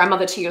say from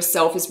grandmother to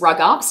yourself is rug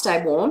up,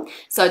 stay warm.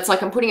 So it's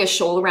like I'm putting a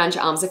shawl around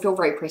your arms. I feel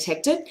very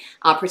protected,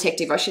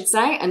 protective, I should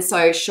say. And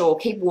so sure,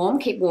 keep warm,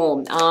 keep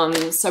warm.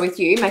 So with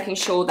you, making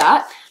sure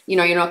that, you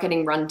know, you're not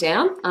getting run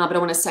down, but I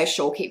want to say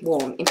sure, keep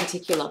warm in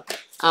particular.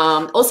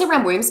 Also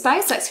around womb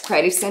space, that's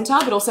creative center,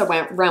 but also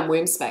around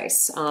womb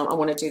space. I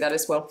want to do that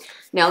as well.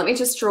 Now, let me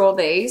just draw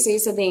these.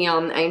 These are the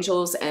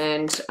angels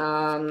and,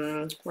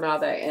 what are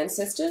they?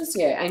 Ancestors?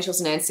 Yeah, angels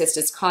and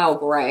ancestors. Kyle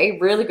Gray.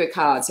 Really good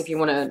cards if you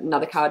want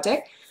another card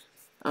deck.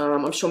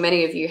 I'm sure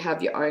many of you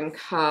have your own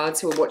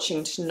cards who are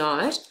watching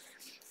tonight,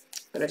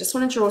 but I just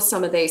want to draw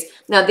some of these.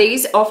 Now,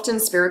 these often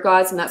spirit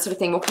guides and that sort of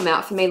thing will come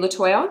out for me,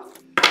 Latoya.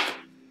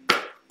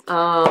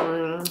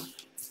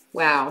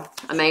 Wow,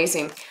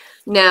 amazing.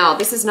 Now,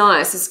 this is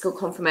nice. This is good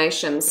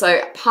confirmation.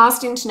 So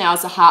past into now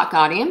is a heart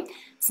guardian.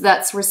 So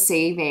that's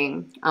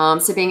receiving.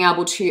 So being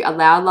able to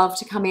allow love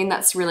to come in,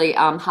 that's really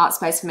heart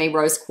space for me,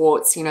 rose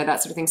quartz, you know,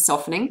 that sort of thing,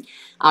 softening,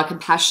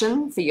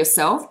 compassion for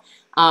yourself.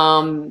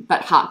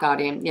 But heart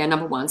guardian, yeah,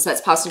 number one. So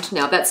that's past into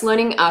now. That's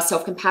learning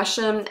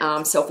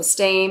self-compassion,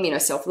 self-esteem, you know,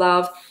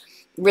 self-love.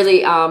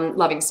 Really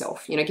loving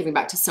self, you know, giving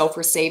back to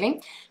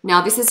self-receiving. Now,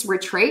 this is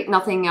retreat,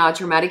 nothing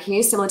dramatic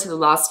here, similar to the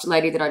last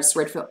lady that I just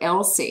read for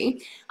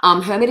Elsie.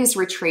 Hermit is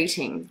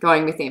retreating,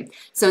 going within.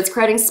 So it's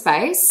creating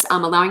space,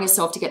 allowing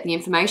yourself to get the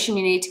information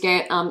you need to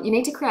get. You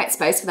need to create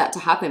space for that to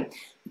happen.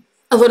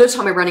 A lot of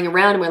time we're running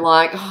around and we're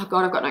like, oh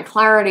God, I've got no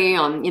clarity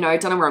on, you know, I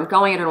don't know where I'm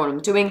going, I don't know what I'm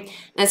doing. And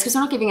it's because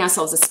we're not giving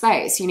ourselves a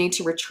space. You need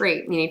to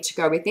retreat, you need to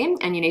go within,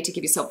 and you need to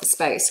give yourself the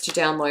space to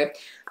download.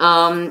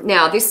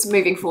 Now, this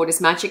moving forward is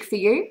magic for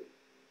you.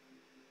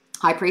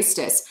 High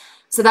Priestess.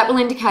 So that will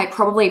indicate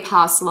probably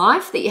past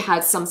life, that you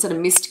had some sort of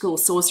mystical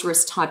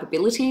sorceress type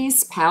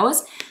abilities,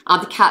 powers.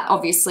 The cat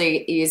obviously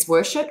is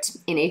worshipped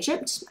in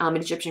Egypt, in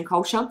Egyptian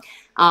culture.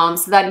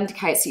 So that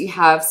indicates that you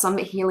have some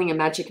healing and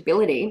magic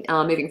ability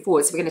moving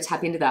forward. So we're going to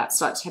tap into that,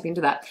 start to tap into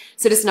that.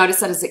 So just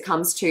notice that as it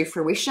comes to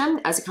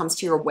fruition, as it comes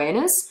to your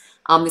awareness,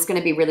 there's going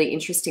to be really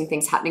interesting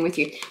things happening with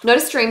you.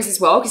 Notice dreams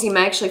as well, because you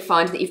may actually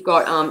find that you've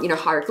got, you know,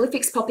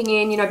 hieroglyphics popping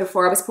in. You know,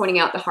 before I was pointing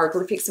out the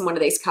hieroglyphics in one of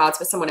these cards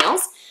for someone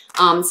else.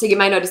 So you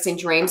may notice in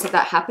dreams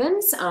that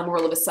happens, where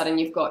all of a sudden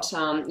you've got,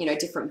 you know,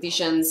 different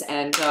visions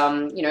and,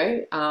 you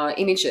know,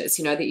 images,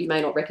 you know, that you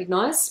may not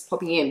recognize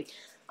popping in.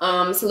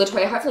 So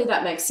Latoya, hopefully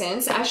that makes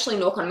sense. Ashley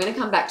Nork, I'm going to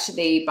come back to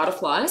the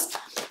butterflies.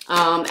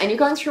 And you're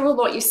going through a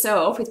lot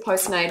yourself with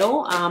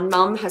postnatal.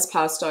 Mum has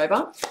passed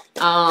over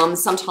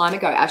some time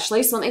ago,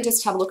 Ashley. So let me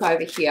just have a look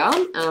over here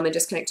and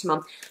just connect to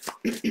Mum.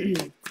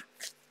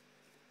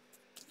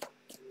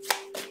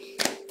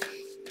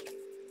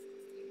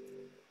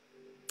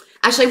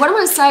 Actually, what I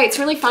want to say, it's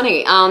really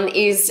funny,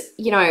 is,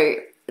 you know,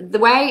 the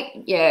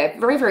way, yeah,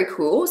 very, very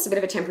cool. It's a bit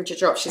of a temperature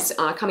drop. She's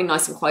coming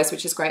nice and close,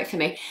 which is great for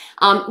me.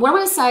 What I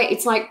want to say,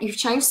 it's like you've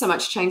changed so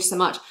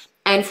much.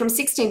 And from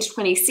 16 to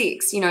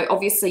 26, you know,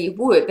 obviously you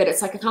would, but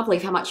it's like, I can't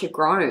believe how much you've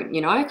grown, you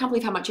know, I can't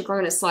believe how much you've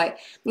grown. It's like,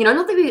 you know,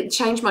 not that we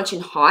changed much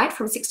in height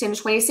from 16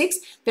 to 26,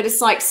 but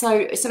it's like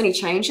so many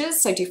changes,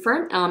 so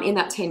different in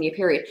that 10-year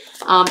period.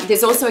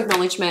 There's also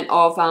acknowledgement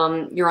of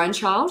your own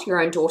child,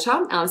 your own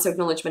daughter, so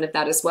acknowledgement of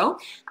that as well.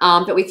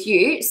 But with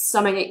you,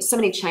 so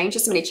many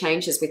changes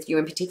with you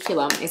in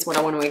particular is what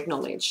I want to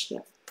acknowledge. Yeah.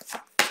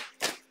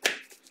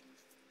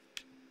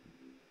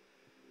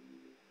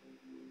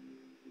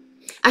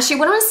 Actually,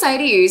 what I want to say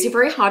to you is you're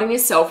very hard on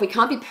yourself. We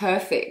can't be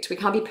perfect. We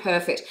can't be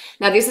perfect.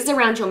 Now, this is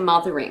around your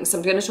mothering. So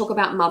I'm going to talk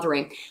about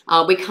mothering.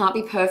 We can't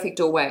be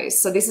perfect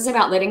always. So this is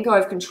about letting go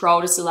of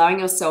control, just allowing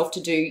yourself to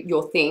do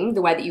your thing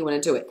the way that you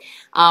want to do it.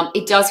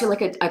 It does feel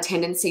like a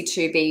tendency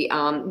to be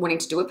wanting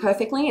to do it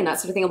perfectly and that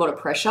sort of thing, a lot of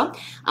pressure.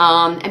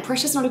 And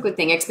pressure's not a good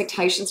thing.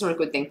 Expectation's not a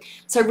good thing.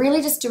 So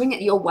really just doing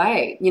it your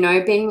way, you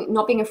know,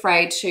 not being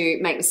afraid to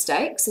make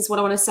mistakes is what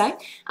I want to say.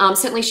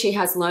 Certainly she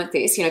has learnt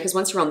this, you know, because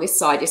once you're on this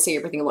side, you see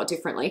everything a lot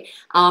differently.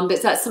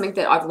 But that's something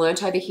that I've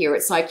learnt over here.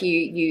 It's like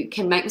you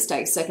can make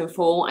mistakes. They can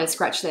fall and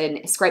scrape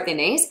their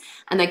knees,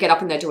 and they get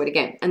up and they do it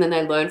again, and then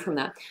they learn from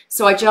that.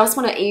 So I just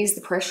want to ease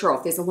the pressure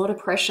off. There's a lot of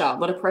pressure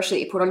that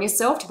you put on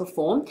yourself to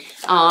perform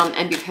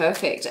and be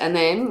perfect, and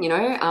then, you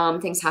know,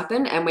 things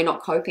happen and we're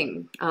not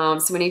coping.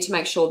 So we need to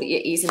make sure that you're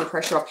easing the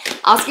pressure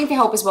off. Asking for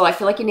help as well. I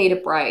feel like you need a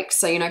break.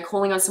 So, you know,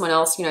 calling on someone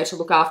else, you know, to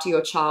look after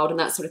your child and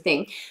that sort of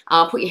thing.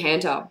 Put your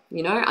hand up.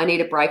 You know, I need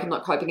a break. I'm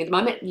not coping at the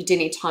moment. You do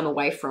need time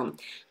away from.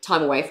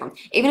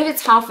 Even if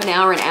it's half an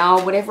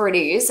hour, whatever it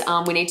is,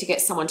 we need to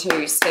get someone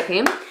to step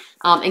in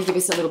and give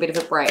us a little bit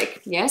of a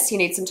break. Yes, you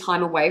need some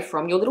time away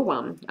from your little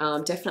one,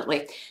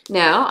 definitely.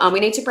 Now, we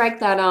need to break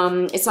that,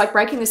 it's like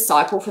breaking this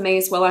cycle for me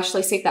as well,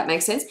 Ashley, see if that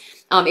makes sense.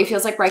 It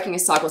feels like breaking a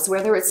cycle. So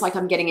whether it's like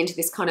I'm getting into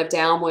this kind of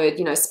downward,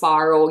 you know,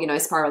 spiral, you know,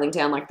 spiraling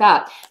down like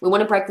that, we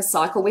want to break the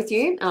cycle with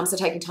you. So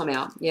taking time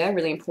out, yeah,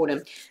 really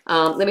important.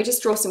 Let me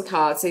just draw some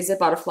cards. These are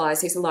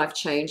butterflies. These are life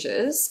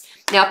changes.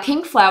 Now,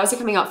 pink flowers are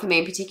coming up for me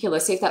in particular.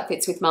 See if that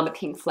fits with Mama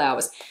Pink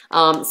flowers.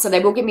 So they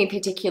will give me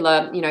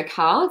particular, you know,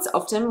 cards.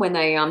 Often when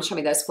they show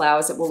me those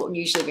flowers, it will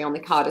usually be on the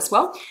card as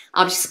well.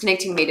 Just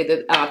connecting me to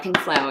the pink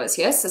flowers,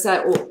 yes? So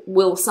that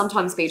will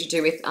sometimes be to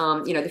do with,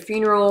 you know, the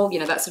funeral, you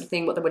know, that sort of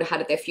thing, what they would have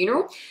had at their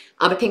funeral.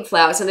 But pink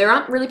flowers, and there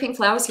aren't really pink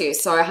flowers here.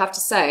 So I have to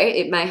say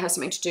it may have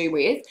something to do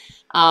with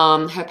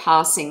her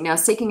passing. Now,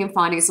 seeking and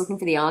finding is looking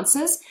for the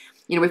answers.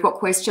 You know, we've got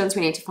questions.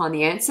 We need to find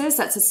the answers.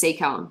 That's a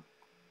seeker.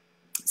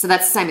 So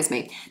that's the same as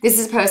me. This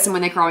is a person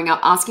when they're growing up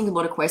asking a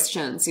lot of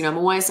questions. You know,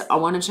 I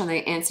want to know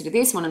the answer to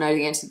this, I want to know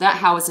the answer to that.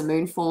 How was the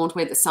moon formed?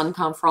 Where did the sun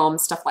come from?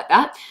 Stuff like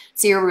that.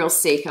 So you're a real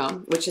seeker,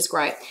 which is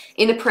great.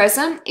 In the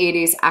present, it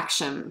is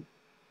action.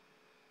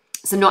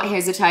 So not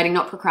hesitating,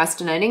 not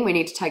procrastinating. We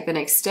need to take the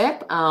next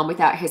step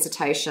without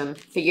hesitation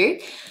for you.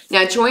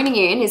 Now, joining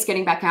in is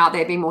getting back out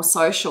there, being more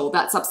social.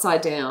 That's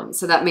upside down.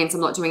 So that means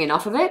I'm not doing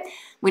enough of it.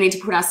 We need to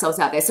put ourselves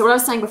out there. So what I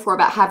was saying before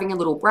about having a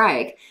little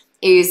break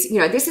is,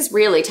 this is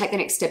really, take the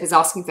next step is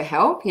asking for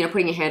help,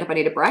 putting your hand up, I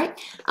need a break.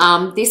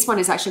 This one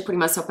is actually putting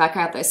myself back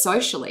out there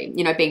socially,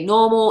 being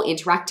normal,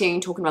 interacting,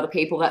 talking to other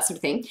people, that sort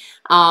of thing,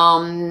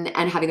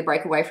 and having the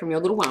break away from your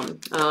little one.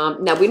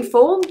 Now,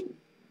 windfall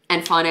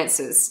and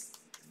finances,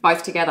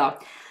 both together.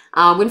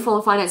 Windfall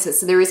and finances.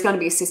 So there is going to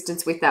be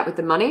assistance with that, with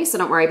the money. So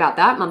don't worry about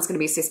that. Mum's going to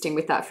be assisting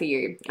with that for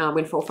you.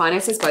 Windfall,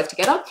 finances, both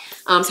together.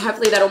 So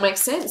hopefully that all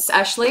makes sense.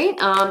 Ashley,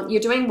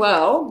 you're doing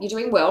well. You're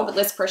doing well, but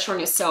less pressure on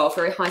yourself.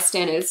 Very high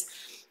standards.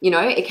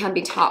 It can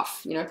be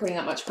tough, putting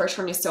that much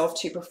pressure on yourself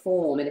to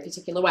perform in a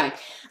particular way.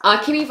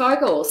 Kimmy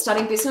Vogel,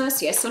 starting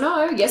business, yes or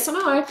no? Yes or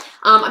no?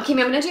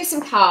 Kimmy, I'm going to do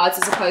some cards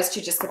as opposed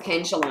to just the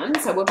pendulum.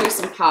 So we'll do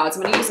some cards.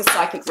 I'm going to use the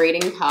psychic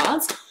reading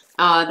cards.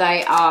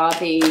 They are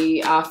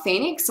the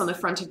Phoenix on the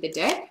front of the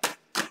deck.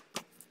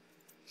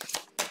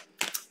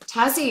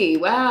 Tazzy,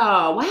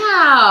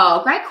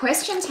 wow. Great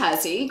question,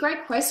 Tazzy.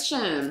 Great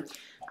question.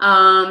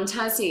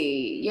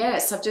 Tazzy,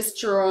 yes,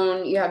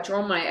 you have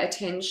drawn my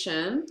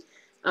attention.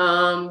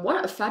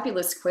 What a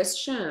fabulous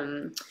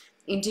question.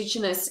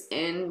 Indigenous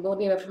and will it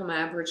be from my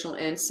Aboriginal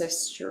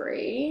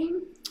ancestry?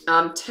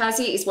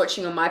 Tazzy is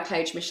watching on my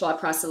page, Michelle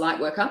Price, the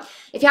Lightworker.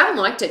 If you haven't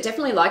liked it,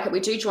 definitely like it. We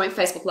do joint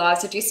Facebook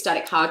Lives. I do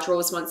static card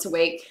draws once a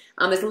week.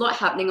 There's a lot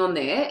happening on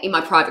there, in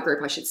my private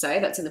group, I should say.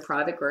 That's in the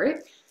private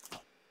group.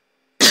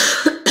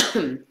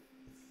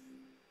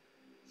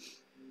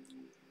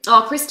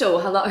 Oh, Crystal,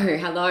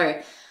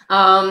 hello.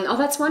 Oh,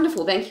 that's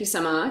wonderful. Thank you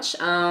so much.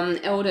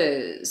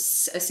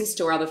 Elders, assist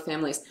or other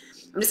families.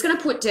 I'm just going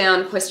to put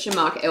down question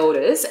mark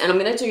elders, and I'm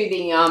going to do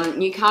the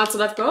new cards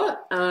that I've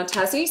got,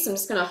 Tazzy. So I'm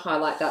just going to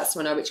highlight that so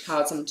I know which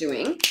cards I'm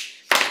doing.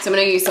 So I'm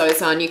going to use those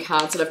new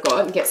cards that I've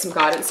got and get some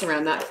guidance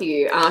around that for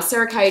you.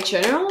 Sarah K.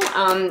 Journal,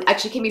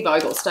 actually Kimmy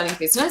Vogel, starting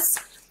business.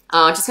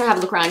 Just going to have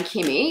a look around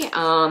Kimmy.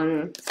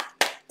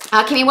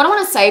 Kimmy, what I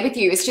want to say with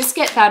you is just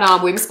get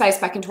that womb space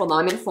back into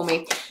alignment for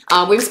me.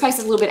 Womb space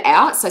is a little bit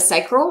out, so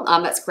sacral,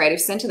 that's creative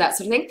center, that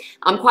sort of thing.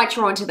 I'm quite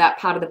drawn to that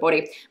part of the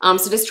body.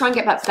 So just try and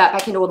get that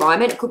back into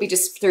alignment. It could be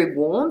just through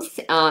warmth,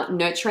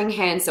 nurturing,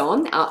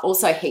 hands-on,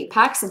 also heat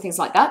packs and things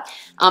like that.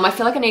 I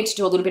feel like I need to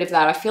do a little bit of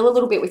that. I feel a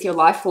little bit with your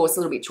life force, a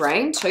little bit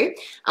drained too.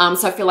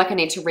 So I feel like I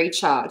need to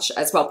recharge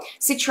as well.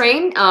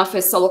 Citrine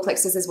for solar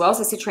plexus as well.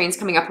 So citrine's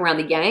coming up around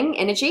the yang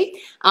energy.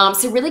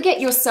 So really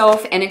get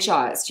yourself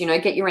energized,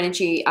 get your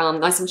energy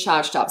nice and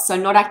charged up. So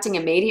not acting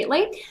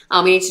immediately.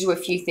 We need to do a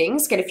few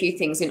things, get a few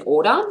things in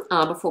order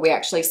before we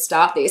actually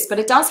start this. But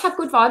it does have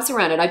good vibes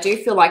around it. I do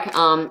feel like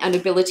an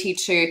ability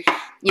to,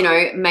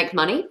 make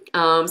money.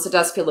 So it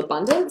does feel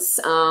abundance,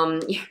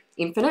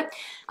 infinite.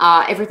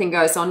 Everything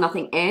goes on,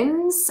 nothing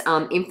ends.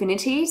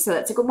 Infinity, so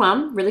that's a good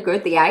one. Really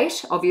good. The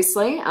 8,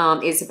 obviously,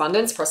 is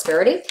abundance,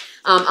 prosperity.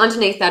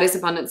 Underneath that is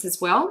abundance as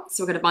well.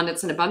 So we've got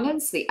abundance and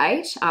abundance. The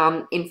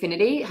 8,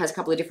 infinity, has a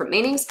couple of different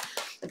meanings.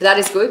 But that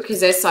is good because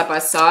they're side by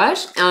side.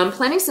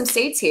 Planting some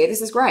seeds here.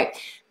 This is great.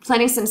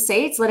 Planting some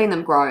seeds, letting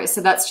them grow. So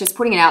that's just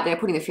putting it out there,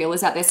 putting the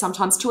feelers out there.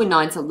 Sometimes 2 and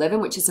 9 is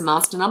 11, which is a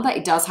master number.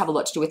 It does have a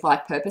lot to do with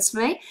life purpose for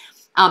me.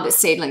 But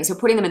seedlings, we're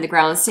putting them in the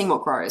ground, seeing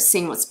what grows,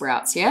 seeing what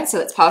sprouts, yeah? So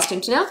that's passed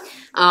into now.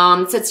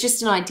 So it's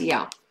just an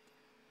idea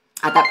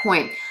at that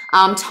point.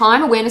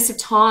 Time, awareness of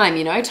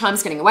time,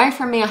 time's getting away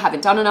from me. I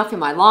haven't done enough in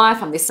my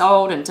life. I'm this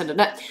old and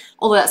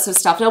all of that sort of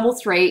stuff. Double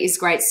 3 is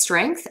great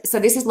strength. So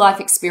this is life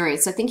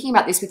experience. So thinking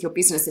about this with your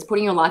business is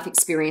putting your life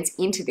experience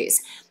into this.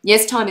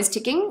 Yes, time is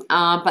ticking,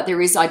 but there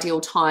is ideal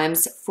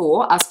times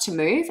for us to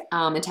move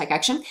and take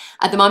action.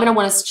 At the moment, I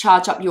want us to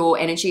charge up your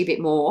energy a bit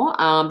more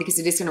because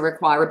it is going to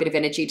require a bit of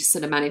energy to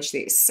sort of manage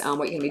this,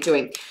 what you're going to be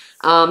doing.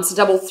 So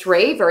double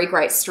 3, very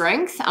great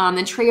strength.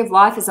 Then tree of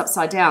life is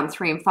upside down,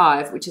 3 and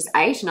 5, which is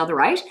 8,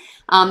 another 8.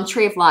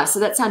 Tree of life. So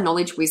that's our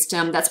knowledge,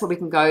 wisdom. That's where we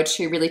can go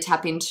to really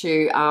tap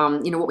into,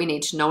 what we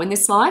need to know in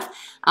this life.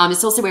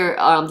 It's also where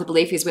the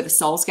belief is where the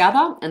souls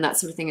gather and that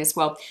sort of thing as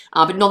well.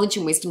 But knowledge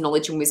and wisdom,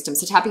 knowledge and wisdom.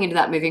 So tapping into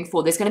that moving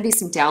forward. There's going to be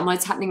some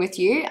downloads happening with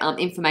you,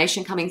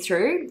 information coming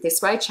through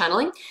this way,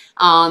 channeling,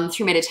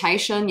 through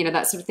meditation,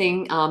 that sort of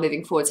thing,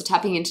 moving forward. So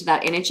tapping into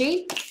that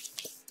energy.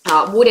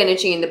 Wood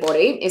energy in the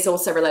body is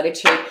also related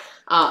to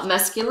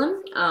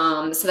masculine.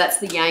 So that's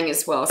the yang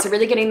as well. So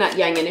really getting that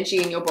yang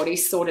energy in your body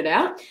sorted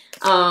out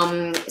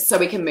so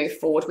we can move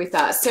forward with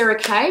that. Sarah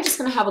K, just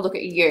going to have a look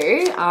at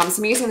you. So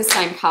I'm using the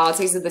same cards.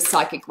 These are the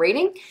psychic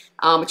reading,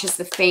 which is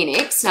the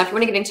Phoenix. Now, if you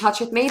want to get in touch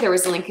with me, there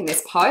is a link in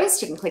this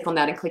post. You can click on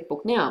that and click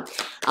book now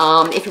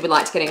if you would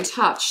like to get in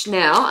touch.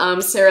 Now,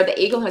 Sarah, the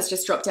eagle has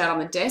just dropped out on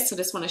the desk, so I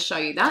just want to show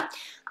you that.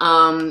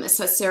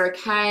 So Sarah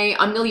K,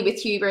 I'm nearly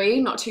with you,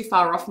 Ree, not too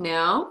far off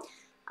now.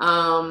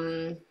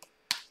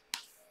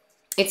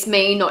 It's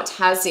me, not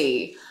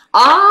Tazzy.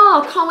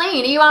 Oh,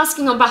 Colleen, are you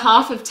asking on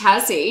behalf of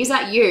Tazzy? Is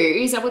that you?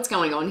 Is that what's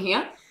going on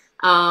here?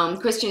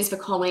 Question is for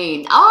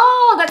Colleen.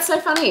 Oh, that's so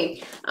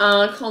funny.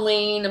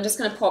 Colleen, I'm just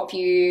going to pop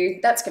you.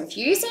 That's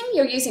confusing.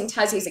 You're using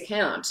Tassie's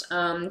account.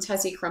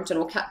 Tassie Crumpton,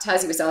 or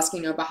Tassie was asking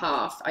on your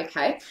behalf.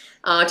 Okay.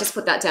 Just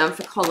put that down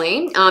for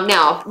Colleen.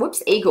 Now,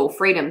 whoops, eagle,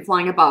 freedom,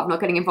 flying above, not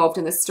getting involved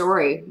in the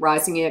story,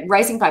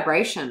 raising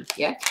vibration.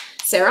 Yeah.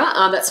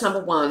 Sarah, that's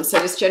number 1. So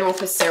just general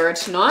for Sarah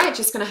tonight.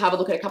 Just going to have a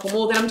look at a couple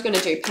more. Then I'm going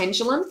to do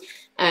pendulum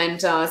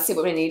and see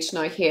what we need to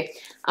know here.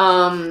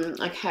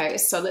 Okay,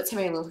 so let's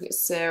have a look at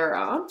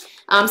Sarah.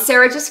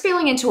 Sarah, just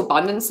feeling into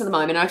abundance at the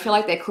moment. I feel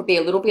like there could be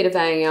a little bit of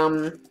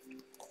a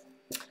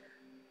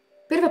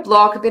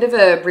block, a bit of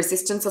a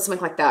resistance or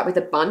something like that with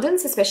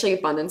abundance, especially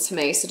abundance for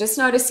me. So just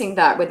noticing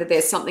that, whether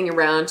there's something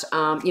around,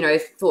 you know,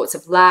 thoughts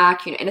of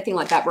lack, you know, anything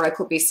like that where I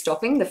could be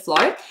stopping the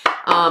flow.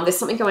 There's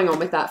something going on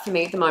with that for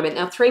me at the moment.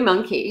 Now, 3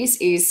 monkeys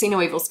is see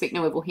no evil, speak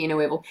no evil, hear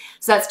no evil.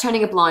 So that's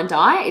turning a blind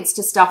eye. It's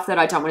just stuff that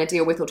I don't want to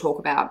deal with or talk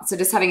about. So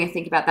just having a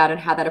think about that and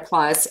how that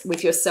applies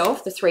with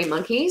yourself, the 3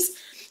 monkeys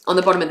on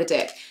the bottom of the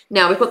deck.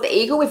 Now, we've got the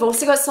eagle. We've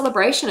also got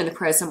celebration in the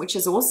present, which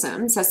is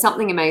awesome. So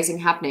something amazing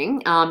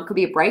happening. Could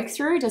be a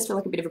breakthrough. It does feel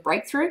like a bit of a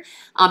breakthrough.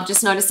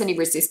 Just notice any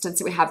resistance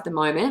that we have at the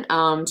moment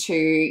to,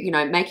 you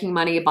know, making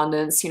money,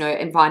 abundance, you know,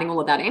 inviting all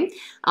of that in.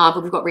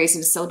 But we've got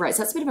reason to celebrate.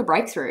 So that's a bit of a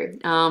breakthrough.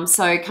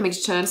 So coming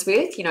to terms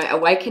with, you know,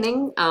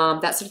 awakening,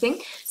 that sort of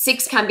thing.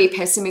 6 can be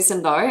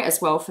pessimism though,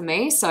 as well for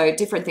me. So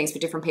different things for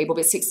different people,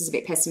 but 6 is a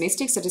bit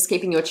pessimistic. So just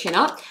keeping your chin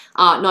up,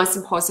 nice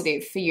and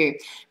positive for you.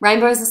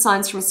 Rainbows are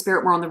signs from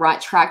spirit. We're on the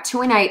right track.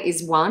 2 and 8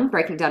 is 1,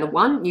 breaking down to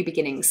 1, new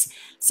beginnings.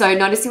 So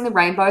noticing the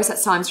rainbows, that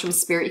signs from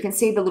spirit. You can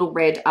see the little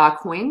red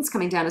coins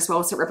coming down as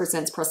well. So it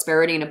represents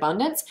prosperity and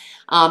abundance.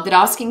 But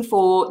asking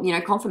for, you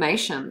know,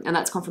 confirmation. And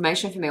that's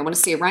confirmation for me. I want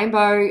to see a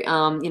rainbow,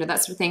 you know,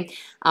 that sort of thing.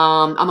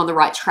 I'm on the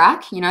right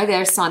track. You know,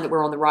 they're a sign that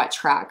we're on the right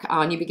track.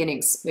 New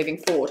beginnings, moving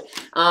forward.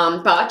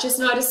 But just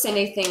notice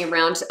anything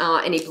around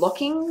any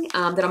blocking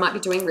that I might be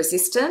doing,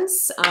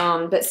 resistance.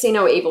 But see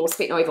no evil,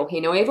 speak no evil,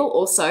 hear no evil.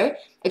 Also,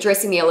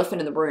 addressing the elephant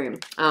in the room.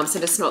 So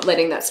just not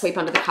letting that sweep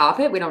under the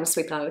carpet. We don't want to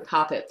sweep it under the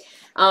carpet.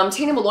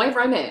 Tina Malloy,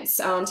 romance.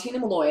 Tina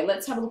Malloy,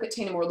 let's have a look at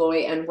Tina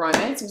Malloy and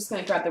romance. I'm just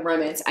going to grab the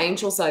romance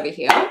angels over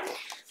here.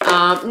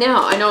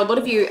 Now, I know a lot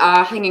of you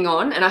are hanging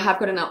on, and I have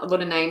got a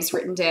lot of names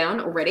written down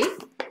already,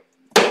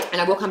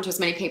 and I will come to as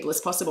many people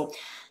as possible.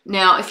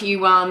 Now, if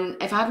you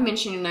if I haven't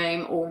mentioned your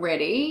name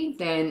already,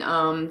 then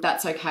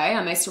that's okay.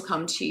 I may still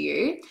come to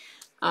you.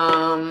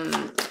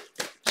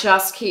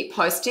 Just keep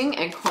posting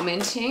and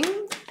commenting.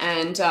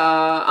 And,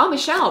 oh,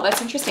 Michelle,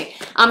 that's interesting.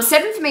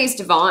 7 for me is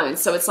divine.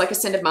 So it's like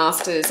ascended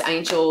masters,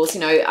 angels, you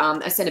know,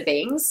 ascended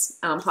beings,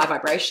 high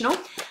vibrational.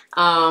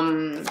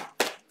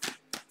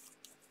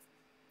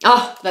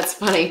 Oh, that's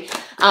funny.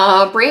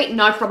 Brie,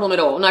 no problem at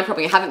all. No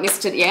problem. You haven't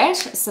missed it yet.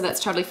 So that's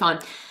totally fine.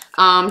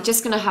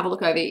 Just going to have a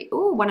look over.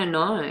 Ooh, 1 and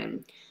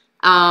 9.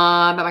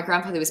 But my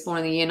grandfather was born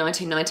in the year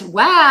 1990.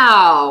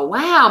 Wow.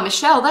 Wow,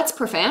 Michelle, that's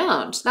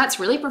profound. That's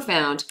really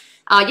profound.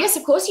 Yes,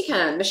 of course you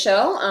can,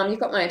 Michelle.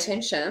 You've got my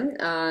attention.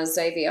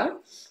 Xavier,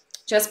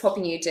 just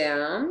popping you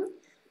down.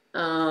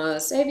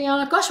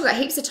 Xavier, gosh, we've got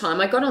heaps of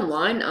time. I got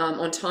online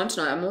on time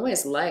tonight. I'm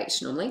always late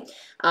normally.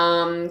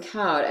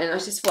 Card, and I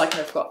just feel like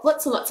I've got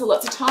lots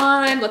of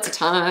time.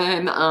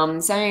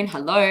 Zane,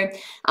 hello.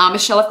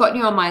 Michelle, I've got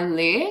you on my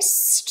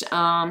list.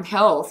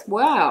 Health,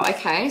 wow,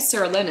 okay.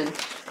 Sarah Lennon,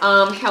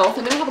 health.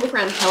 I'm going to have a look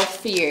around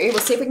health for you. We'll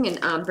see if we can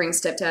bring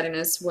Stepdad in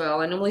as well.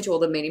 I normally do all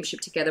the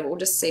mediumship together, but we'll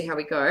just see how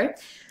we go.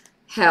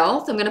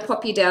 Health, I'm going to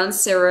pop you down,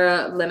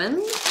 Sarah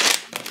Lemon.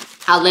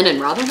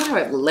 Lennon, rather. Why do I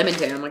have lemon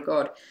down? Oh my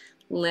God.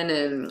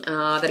 Lennon.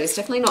 That is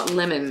definitely not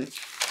lemon.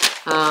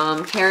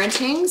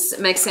 Parentings,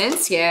 makes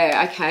sense.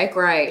 Yeah, okay,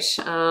 great.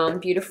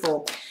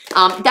 Beautiful.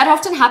 That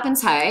often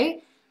happens,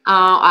 hey?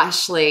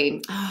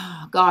 Ashley,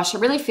 oh, gosh, I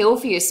really feel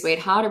for you,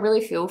 sweetheart. I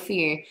really feel for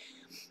you.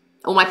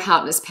 Or my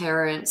partner's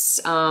parents.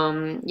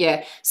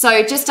 Yeah,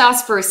 so just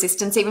ask for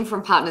assistance, even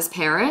from partner's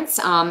parents.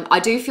 I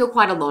do feel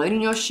quite alone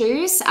in your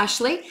shoes,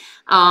 Ashley.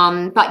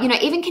 But, you know,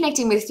 even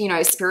connecting with, you know,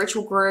 a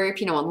spiritual group,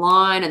 you know,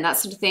 online and that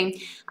sort of thing,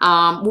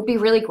 will be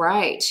really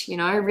great, you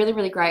know, really,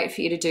 really great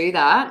for you to do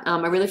that.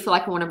 I really feel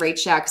like I want to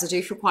reach out because I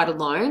do feel quite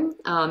alone,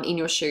 in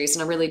your shoes,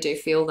 and I really do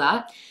feel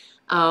that.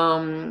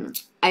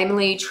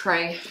 Emily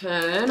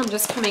Traherne, I'm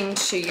just coming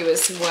to you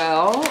as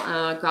well,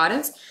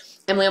 guidance.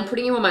 Emily, I'm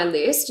putting you on my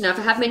list. Now, if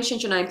I have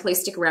mentioned your name,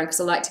 please stick around because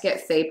I like to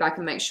get feedback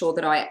and make sure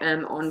that I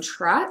am on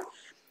track.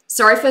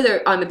 Sorry for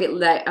the, I'm a bit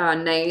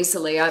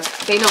nasally.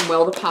 I've been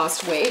unwell the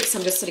past week, so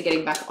I'm just sort of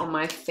getting back on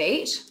my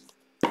feet.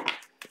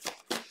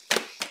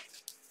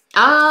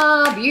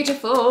 Ah,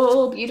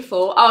 beautiful,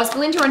 beautiful. Oh, is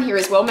Belinda on here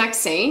as well,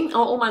 Maxine?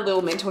 Oh, all my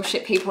little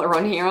mentorship people are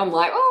on here. I'm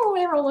like, oh,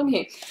 they're all on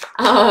here.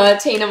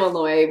 Tina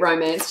Malloy,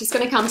 romance. Just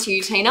going to come to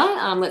you,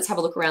 Tina. Let's have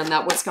a look around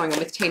that. What's going on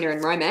with Tina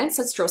and romance?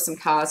 Let's draw some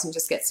cards and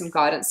just get some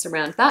guidance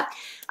around that.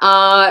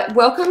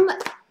 Welcome,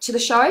 to the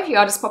show, if you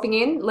are just popping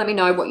in, let me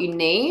know what you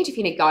need, if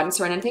you need guidance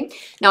or anything.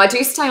 Now, I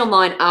do stay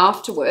online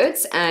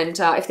afterwards, and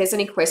if there's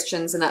any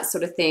questions and that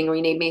sort of thing, or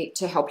you need me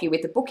to help you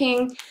with the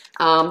booking,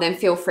 then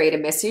feel free to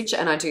message,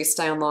 and I do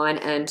stay online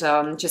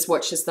and just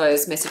watch as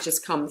those messages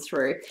come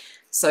through.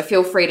 So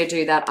feel free to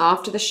do that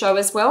after the show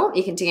as well.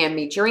 You can DM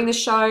me during the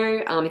show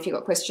if you've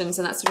got questions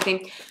and that sort of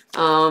thing.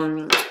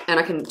 And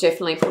I can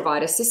definitely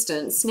provide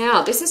assistance.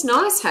 Now, this is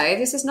nice, hey?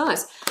 This is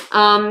nice.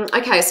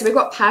 Okay, so we've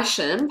got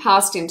passion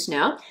passed into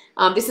now.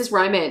 This is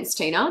romance,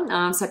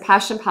 Tina. So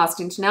passion passed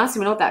into now. So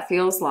we know what that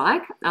feels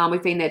like.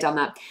 We've been there, done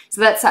that. So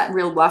that's that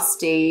real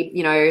lusty,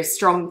 you know,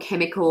 strong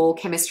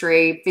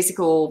chemistry,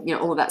 physical, you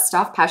know, all of that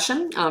stuff,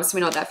 passion. So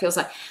we know what that feels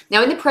like.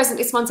 Now in the present,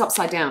 this one's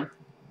upside down.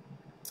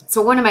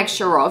 So what I want to make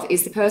sure of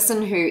is the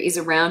person who is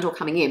around or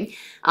coming in,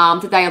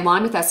 that they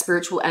align with our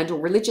spiritual and or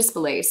religious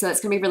beliefs. So that's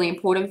going to be really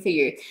important for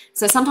you.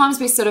 So sometimes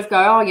we sort of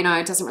go, oh, you know,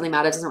 it doesn't really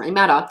matter,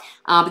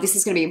 but this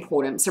is going to be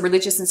important. So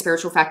religious and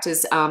spiritual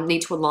factors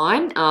need to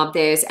align,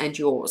 theirs and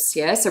yours,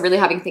 yeah? So really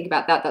having to think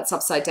about that, that's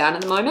upside down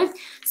at the moment.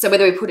 So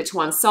whether we put it to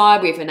one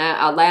side, we've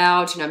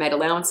allowed, you know, made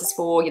allowances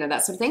for, you know,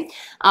 that sort of thing.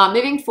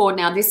 Moving forward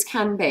now, this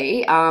can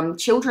be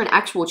children,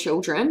 actual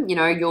children, you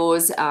know,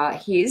 yours,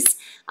 his,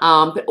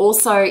 but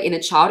also inner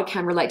child. It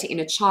can relate to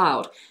inner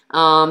child.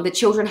 The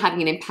children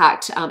having an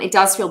impact. It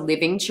does feel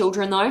living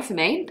children though for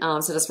me. So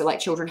it does feel like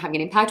children having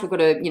an impact. We've got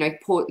to, you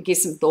know, give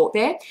some thought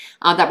there.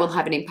 That will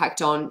have an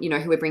impact on, you know,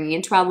 who we're bringing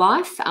into our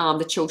life.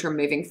 The children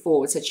moving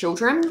forward. So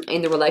children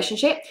in the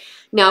relationship.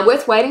 Now,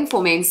 worth waiting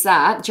for means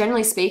that,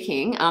 generally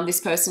speaking, this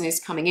person is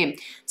coming in.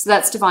 So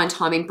that's divine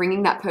timing,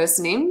 bringing that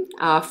person in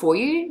for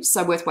you.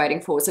 So worth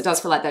waiting for. So it does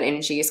feel like that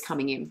energy is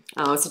coming in.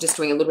 So just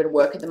doing a little bit of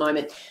work at the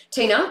moment.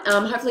 Tina,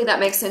 hopefully that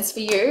makes sense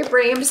for you.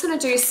 Bree, I'm just going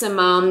to do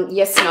some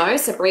yes, no.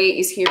 So Bree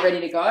is here ready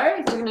to go.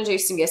 We're going to do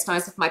some yes,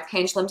 no's with my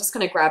pendulum. I'm just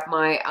going to grab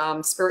my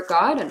spirit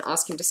guide and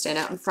ask him to stand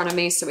out in front of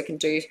me so we can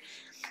do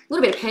a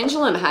little bit of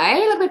pendulum, hey? A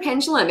little bit of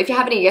pendulum. If you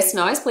have any yes,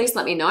 no's, please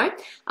let me know.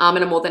 And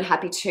I'm more than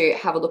happy to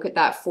have a look at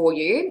that for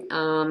you.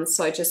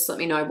 So just let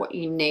me know what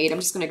you need. I'm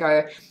just going to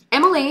go.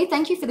 Emily,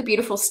 thank you for the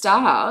beautiful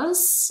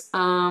stars.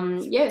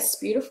 Yes,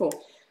 beautiful.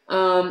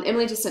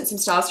 Emily just sent some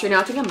stars through. Now,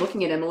 I think I'm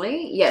looking at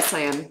Emily. Yes,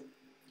 I am.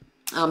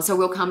 So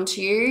we'll come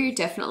to you,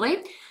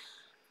 definitely.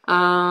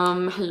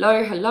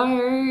 Hello.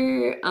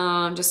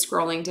 Just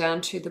scrolling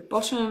down to the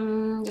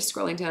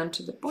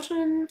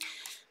bottom.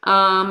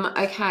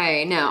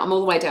 Okay, now I'm all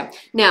the way down.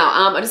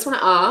 Now, I just want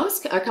to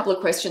ask a couple of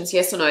questions,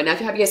 yes or no. Now, if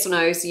you have yes or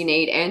no's you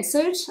need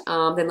answered,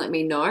 then let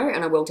me know,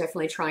 and I will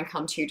definitely try and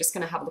come to you. Just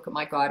going to have a look at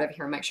my guide over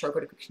here and make sure I've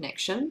got a good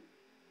connection.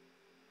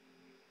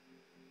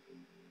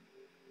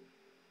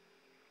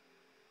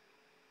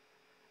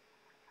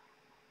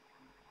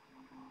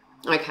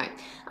 Okay.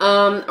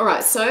 All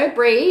right. So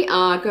Bree,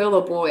 girl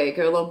or boy?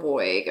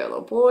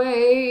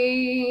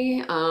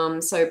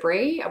 So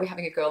Bree, are we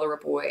having a girl or a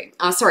boy?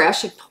 Sorry,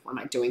 what am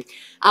I doing?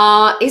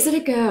 Is it a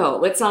girl?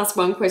 Let's ask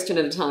one question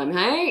at a time.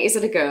 Hey, is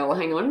it a girl?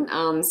 Hang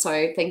on.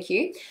 So thank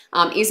you.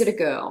 Is it a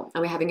girl?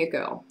 Are we having a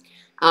girl?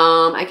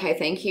 Okay,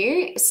 thank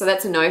you. So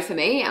that's a no for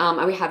me.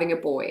 Are we having a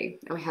boy?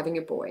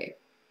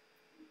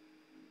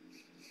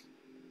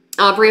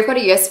 Brie, I've got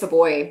a yes for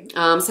boy.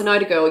 So no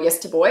to girl, yes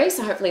to boy.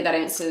 So hopefully that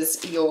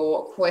answers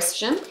your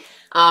question.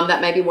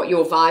 That may be what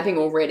you're vibing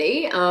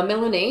already.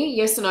 Melanie,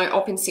 yes or no,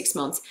 op in 6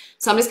 months.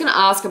 So I'm just going to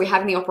ask, are we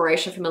having the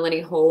operation for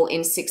Melanie Hall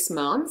in 6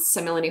 months?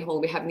 So Melanie Hall,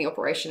 are we having the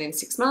operation in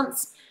 6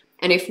 months?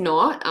 And if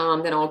not,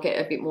 then I'll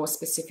get a bit more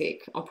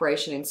specific.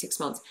 Operation in 6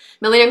 months.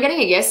 Melanie, I'm getting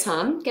a yes,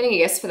 hun. Getting a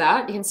yes for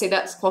that. You can see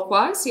that's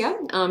clockwise, yeah?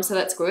 So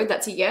that's good.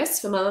 That's a yes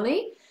for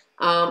Melanie.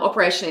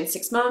 Operation in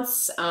 6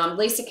 months.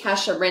 Lisa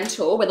Kasha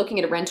rental. We're looking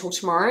at a rental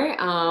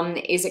tomorrow.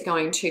 Is it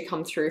going to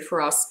come through for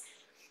us?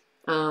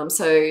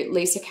 So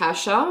Lisa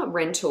Kasha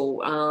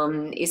rental.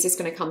 Is this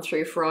going to come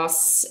through for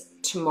us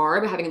tomorrow?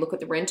 We're having a look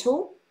at the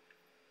rental.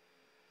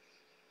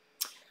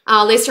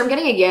 Lisa, I'm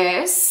getting a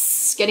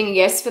yes. Getting a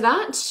yes for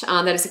that.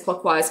 That is a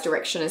clockwise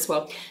direction as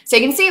well. So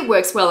you can see it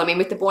works well. I mean,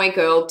 with the boy and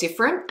girl,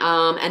 different.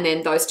 And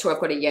then those two I've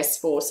got a yes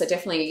for. So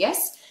definitely a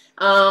yes.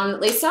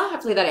 Lisa,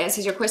 hopefully that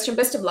answers your question.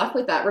 Best of luck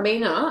with that.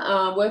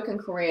 Ramina, work and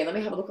career. Let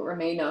me have a look at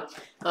Ramina.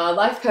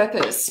 Life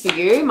purpose for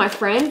you, my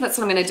friend. That's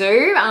what I'm going to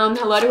do.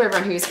 Hello to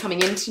everyone who's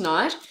coming in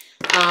tonight.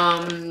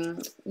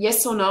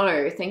 Yes or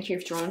no? Thank you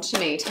for drawn to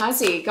me.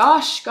 Tazzy,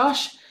 gosh.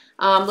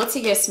 Lots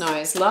of yes,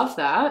 no's. Love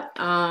that.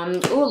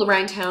 Oh,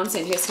 Lorraine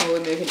Townsend. Yes, no, we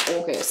move in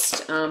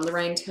August.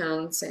 Lorraine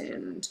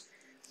Townsend.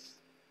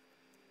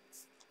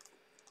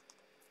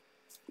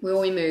 Will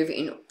we move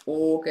in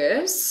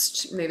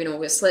August? Move in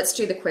August. Let's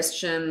do the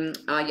question,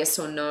 yes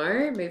or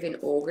no. Move in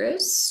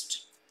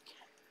August.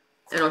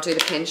 And I'll do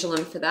the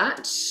pendulum for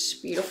that.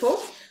 Beautiful.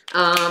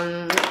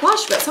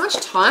 Gosh, we've got so much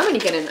time when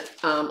you get in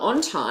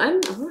on time.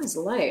 Oh, it's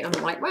late. I'm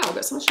like, wow, I've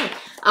got so much time.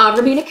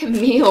 Ramina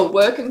Camille,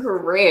 work and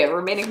career.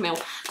 Ramina Camille,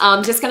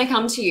 just going to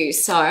come to you.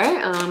 So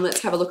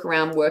let's have a look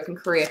around work and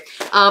career.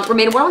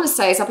 Ramina, what I want to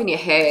say is up in your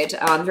head,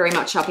 very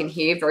much up in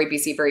here, very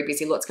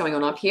busy, lots going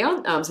on up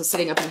here. So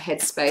sitting up in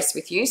headspace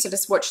with you. So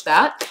just watch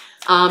that.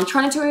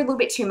 Trying to do a little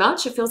bit too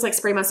much. It feels like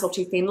spreading myself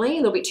too thinly, a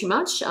little bit too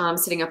much,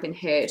 sitting up in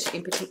head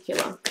in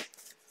particular.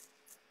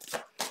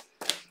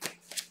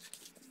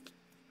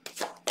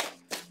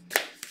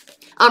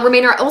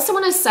 Ramina, I also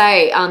want to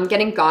say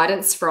getting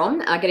guidance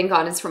from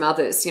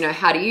others. You know,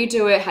 how do you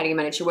do it? How do you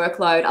manage your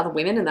workload? Other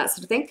women and that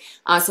sort of thing.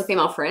 So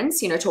female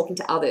friends, you know, talking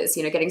to others,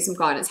 you know, getting some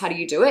guidance. How do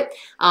you do it?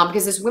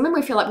 Because as women,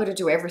 we feel like we're to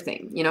do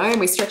everything, you know, and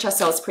we stretch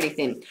ourselves pretty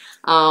thin.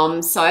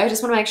 So I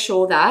just want to make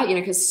sure that, you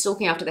know, because still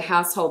looking after the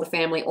household, the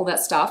family, all that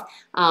stuff,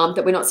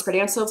 that we're not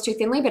spreading ourselves too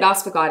thinly, but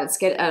ask for guidance,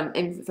 get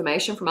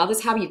information from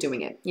others. How are you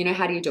doing it? You know,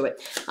 how do you do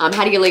it?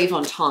 How do you leave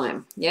on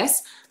time?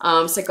 Yes.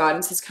 So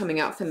guidance is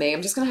coming up for me.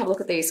 I'm just going to have a look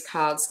at these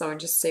cards though and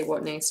just see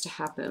what needs to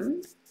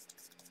happen.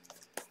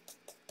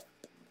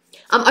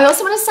 I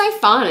also want to say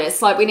fun.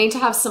 It's like we need to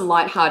have some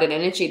lighthearted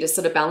energy to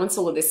sort of balance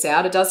all of this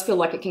out. It does feel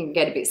like it can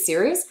get a bit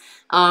serious.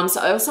 So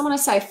I also want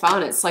to say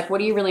fun. It's like, what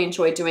do you really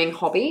enjoy doing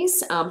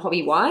hobbies,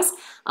 hobby-wise?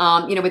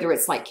 You know, whether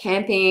it's like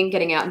camping,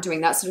 getting out and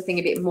doing that sort of thing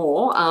a bit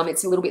more.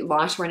 It's a little bit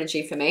lighter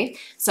energy for me.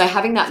 So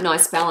having that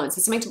nice balance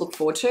is something to look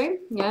forward to.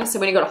 Yeah. So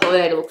when you've got a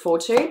holiday to look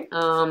forward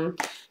to,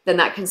 then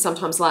that can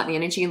sometimes lighten the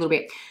energy a little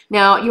bit.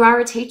 Now, you are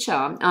a teacher,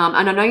 and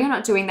I know you're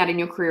not doing that in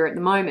your career at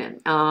the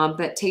moment,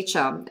 but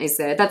teacher is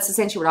there. That's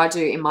essentially what I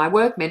do in my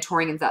work,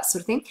 mentoring and that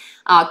sort of thing.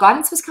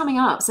 Guidance was coming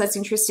up, so that's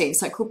interesting.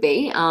 So it could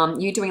be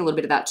you doing a little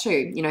bit of that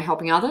too, you know,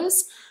 helping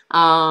others.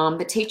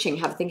 But teaching,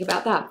 have a think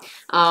about that,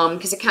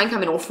 because it can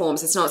come in all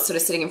forms. It's not sort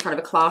of sitting in front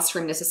of a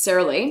classroom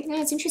necessarily.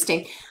 Yeah, it's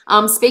interesting.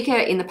 Speaker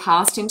in the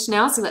past into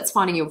now, so that's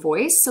finding your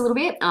voice a little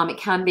bit. It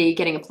can be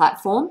getting a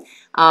platform.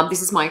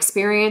 This is my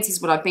experience, this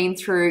is what I've been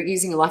through,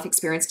 using a life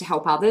experience to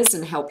help others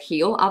and help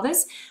heal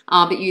others,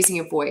 but using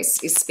your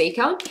voice is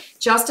speaker.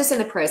 Justice in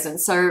the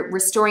present, so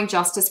restoring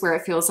justice where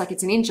it feels like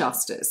it's an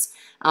injustice.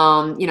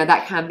 You know,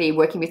 that can be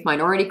working with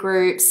minority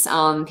groups,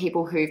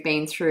 people who've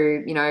been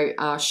through, you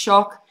know,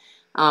 shock,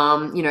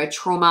 you know,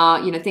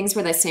 trauma, you know, things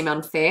where they seem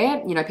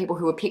unfair, you know, people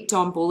who are picked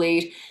on,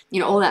 bullied, you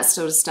know, all that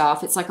sort of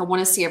stuff. It's like, I want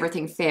to see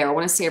everything fair. I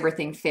want to see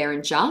everything fair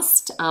and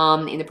just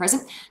in the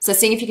present. So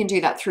seeing if you can do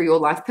that through your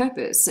life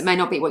purpose. It may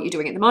not be what you're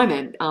doing at the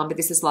moment, but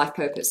this is life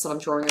purpose that I'm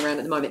drawing around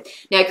at the moment.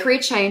 Now, career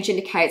change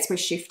indicates we're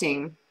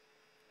shifting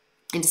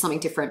into something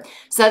different.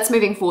 So that's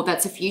moving forward.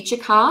 That's a future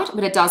card,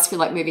 but it does feel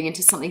like moving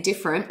into something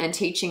different, and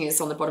teaching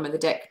is on the bottom of the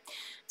deck.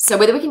 So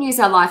whether we can use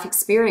our life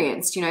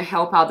experience, you know,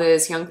 help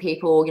others, young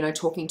people, you know,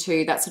 talking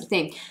to, that sort of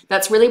thing,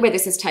 that's really where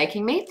this is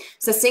taking me.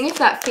 So seeing if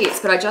that fits,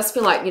 but I just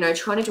feel like, you know,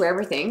 trying to do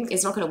everything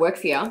is not going to work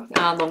for you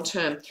long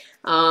term.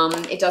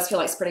 It does feel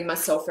like spreading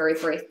myself very,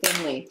 very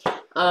thinly.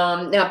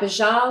 Now,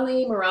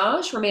 Bajali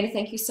Mirage, Ramina,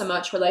 thank you so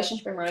much.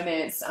 Relationship and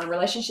romance.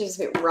 Relationship is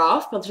a bit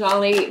rough.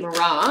 Bajali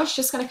Mirage,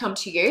 just going to come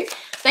to you.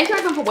 Thank you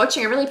everyone for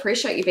watching. I really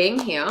appreciate you being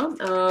here.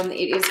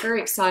 It is very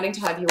exciting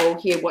to have you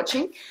all here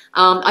watching.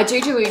 I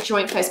do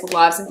joint Facebook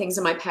Lives and things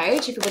on my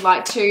page if you would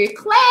like to.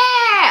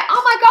 Claire!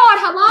 Oh my God,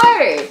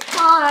 hello!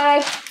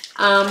 Hi!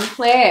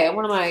 Claire,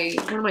 one of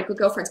my good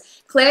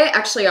girlfriends. Claire,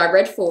 actually, I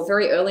read for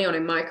very early on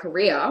in my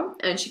career,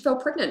 and she fell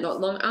pregnant not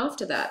long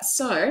after that.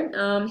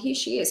 So here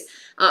she is.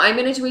 I'm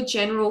going to do a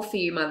general for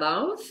you, my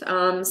love.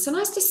 So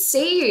nice to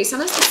see you. So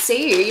nice to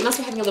see you. You must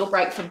be having a little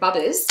break from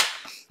Butters.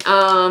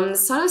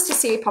 So nice to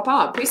see you pop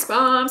up.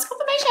 Goosebumps,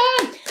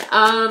 confirmation.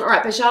 All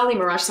right, Bajali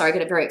Mirage, sorry, I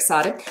get very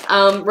excited.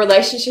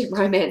 Relationship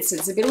romance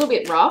is a little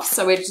bit rough,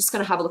 so we're just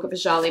going to have a look at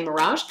Bajali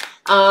Mirage.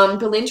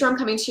 Belinda, I'm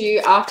coming to you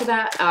after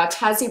that.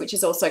 Tazzy, which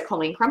is also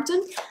Colleen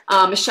Crumpton.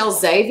 Michelle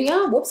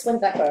Xavier, whoops, where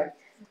did that go?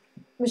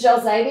 Michelle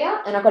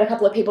Xavier, and I've got a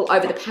couple of people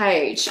over the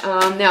page.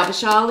 Now,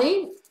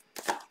 Bajali,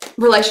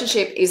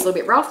 relationship is a little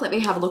bit rough. Let me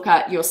have a look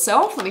at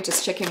yourself. Let me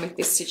just check in with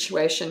this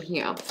situation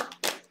here.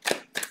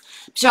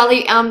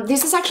 Charlie,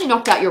 this has actually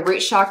knocked out your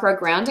root chakra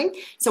grounding.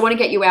 So I want to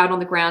get you out on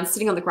the ground,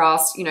 sitting on the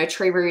grass, you know,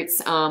 tree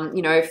roots,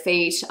 you know,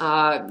 feet,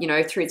 you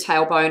know, through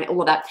tailbone, all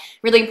of that.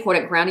 Really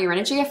important, grounding your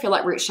energy. I feel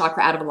like root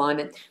chakra out of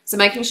alignment. So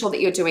making sure that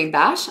you're doing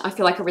that. I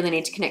feel like I really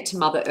need to connect to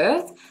Mother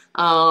Earth.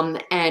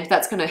 And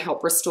that's going to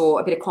help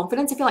restore a bit of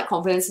confidence. I feel like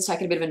confidence has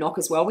taken a bit of a knock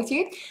as well with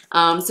you.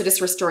 So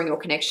just restoring your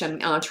connection.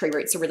 Tree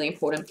roots are really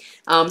important.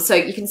 So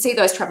you can see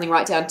those traveling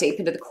right down deep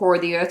into the core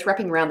of the earth,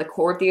 wrapping around the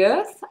core of the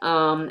earth.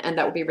 And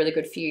that will be really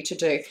good for you to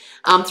do.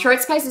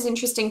 Throat space is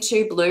interesting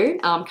too, blue,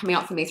 coming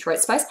up for me, throat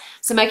space.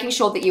 So making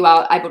sure that you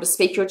are able to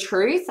speak your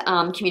truth,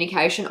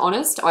 communication,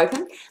 honest,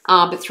 open.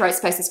 But throat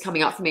space is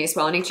coming up for me as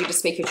well. I need you to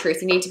speak your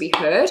truth. You need to be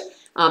heard.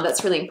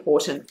 That's really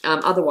important.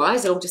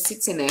 Otherwise, it all just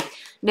sits in there.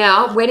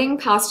 Now, wedding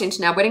passed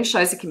into now. Wedding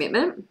shows a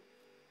commitment.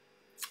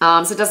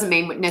 So it doesn't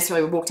mean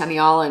necessarily we walk down the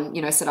aisle and,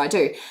 you know, said I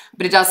do.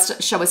 But it does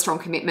show a strong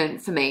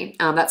commitment for me.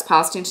 That's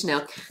passed into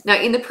now. Now,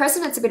 in the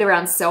present, it's a bit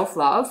around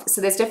self-love.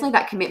 So there's definitely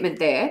that commitment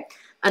there.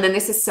 And then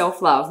this is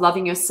self-love,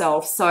 loving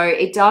yourself. So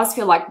it does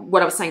feel like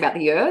what I was saying about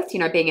the earth,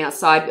 you know, being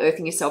outside,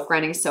 earthing yourself,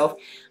 grounding yourself,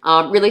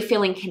 really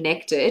feeling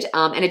connected.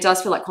 And it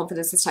does feel like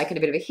confidence has taken a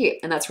bit of a hit.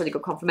 And that's really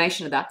good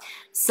confirmation of that.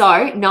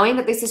 So knowing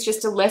that this is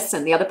just a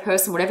lesson, the other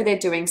person, whatever they're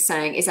doing,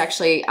 saying is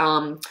actually,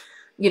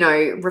 you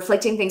know,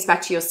 reflecting things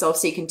back to yourself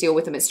so you can deal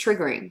with them. It's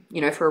triggering,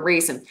 you know, for a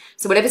reason.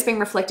 So whatever's being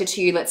reflected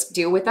to you, let's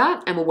deal with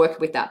that and we'll work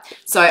with that.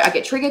 So I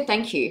get triggered.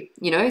 Thank you.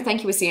 You know,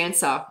 thank you is the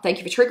answer. Thank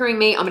you for triggering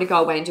me. I'm going to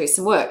go away and do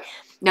some work.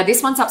 Now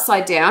this one's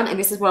upside down, and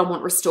this is what I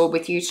want restored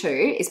with you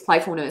too, is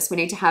playfulness. We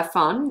need to have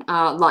fun,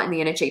 lighten the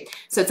energy.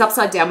 So it's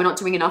upside down. We're not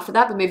doing enough of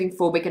that, but moving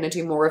forward, we're going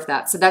to do more of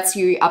that. So that's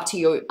you, up to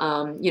your,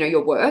 you know,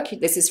 your work.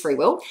 This is free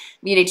will.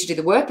 You need to do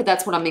the work, but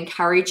that's what I'm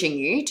encouraging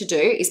you to do,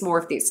 is more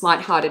of this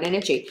lighthearted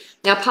energy.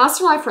 Now,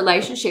 past life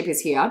relationship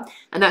is here,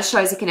 and that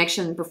shows a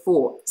connection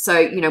before. So,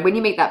 you know, when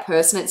you meet that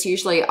person, it's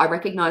usually, I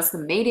recognize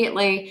them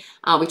immediately.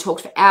 We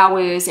talked for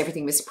hours.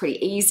 Everything was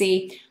pretty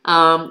easy.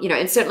 You know,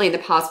 and certainly in the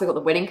past, we got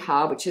the wedding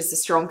card, which is the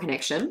strong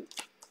connection,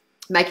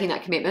 making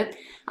that commitment.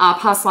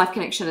 Past life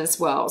connection as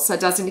well. So it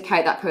does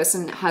indicate that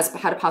person has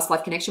had a past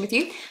life connection with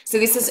you. So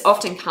this is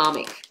often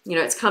karmic. You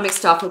know, it's karmic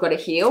stuff we've got to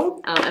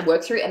heal and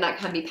work through, and that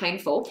can be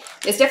painful.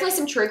 There's definitely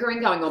some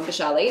triggering going on,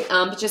 Bajali,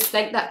 but just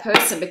thank that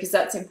person because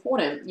that's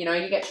important. You know,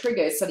 you get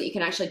triggered so that you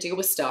can actually deal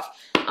with stuff.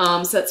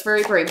 So it's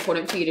very, very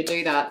important for you to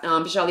do that.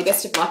 Bajali,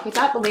 best of luck with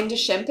that. Belinda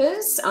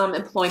Shempers,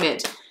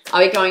 employment. Are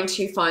we going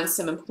to find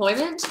some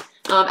employment?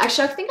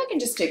 Actually, I think I can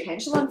just do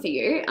pendulum for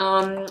you.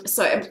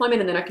 So employment,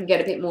 and then I can get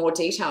a bit more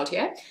detailed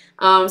here.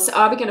 So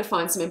are we going to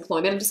find some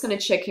employment? I'm just going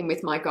to check in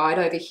with my guide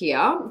over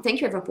here.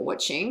 Thank you everyone for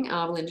watching.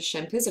 Belinda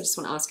Shempers, I just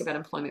want to ask about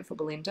employment for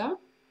Belinda.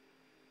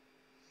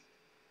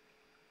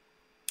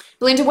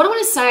 Belinda, what I want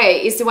to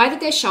say is the way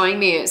that they're showing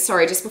me,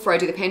 sorry, just before I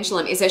do the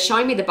pendulum, is they're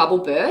showing me the bubble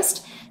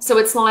burst. So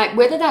it's like,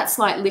 whether that's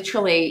like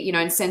literally, you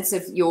know, in sense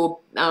of your,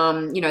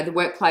 you know, the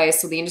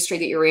workplace or the industry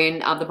that you're in,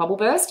 the bubble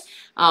burst,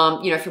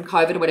 you know, from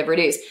COVID or whatever it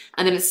is.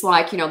 And then it's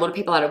like, you know, a lot of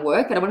people out of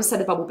work, but I want to say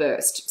the bubble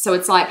burst. So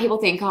it's like people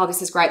think, oh,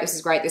 this is great, this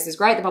is great, this is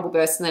great, the bubble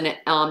burst, and then, it,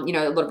 you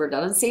know, a lot of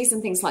redundancies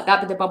and things like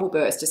that, but the bubble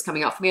burst is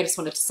coming up for me. I just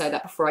wanted to say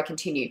that before I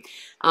continue.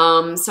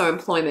 So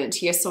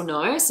employment, yes or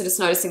no? So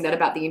just noticing that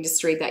about the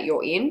industry that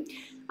you're in.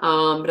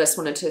 But I just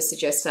wanted to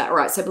suggest that. All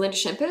right, so Belinda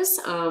Shempers,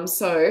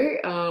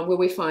 will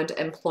we find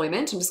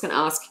employment? I'm just going to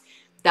ask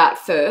that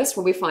first.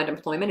 Will we find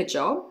employment, a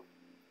job?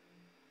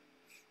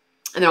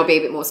 And then I'll be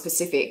a bit more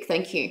specific.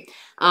 Thank you.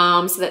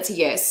 So that's a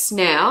yes.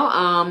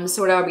 Now,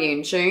 so what are we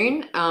in?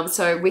 June.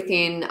 So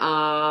within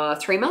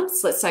 3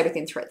 months, let's say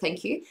within 3,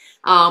 thank you.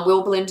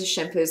 Will Belinda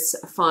Shempers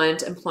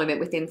find employment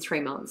within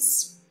 3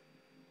 months?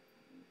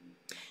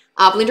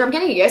 Belinda, I'm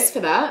getting a yes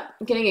for that.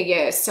 I'm getting a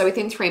yes. So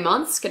within 3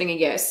 months, getting a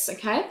yes.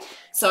 Okay.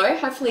 So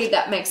hopefully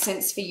that makes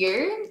sense for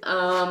you.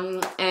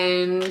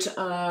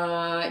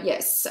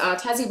 Yes,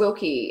 Tassie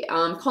Wilkie,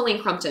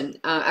 Colleen Crumpton,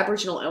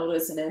 Aboriginal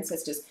Elders and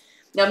Ancestors.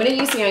 Now I'm going to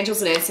use the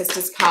Angels and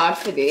Ancestors card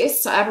for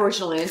this. So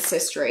Aboriginal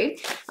Ancestry,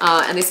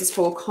 and this is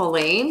for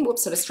Colleen.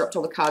 Whoops, I just dropped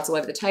all the cards all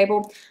over the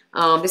table.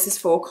 This is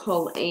for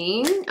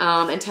Colleen,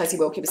 and Tassie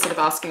Wilkie was sort of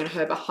asking on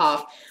her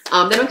behalf.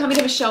 Then I'm coming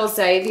to Michelle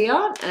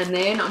Xavier, and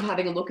then I'm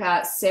having a look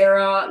at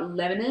Sarah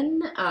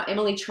Lebanon,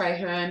 Emily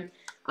Traherne,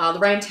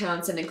 Lorraine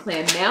Townsend, and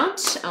Claire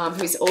Mount,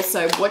 who's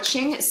also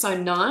watching. It's so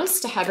nice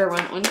to have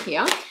everyone on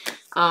here.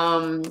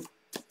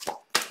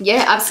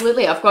 Yeah,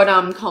 absolutely. I've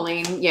got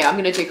Colleen. Yeah, I'm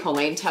going to do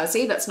Colleen,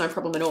 Tassie. That's no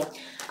problem at all.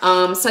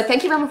 So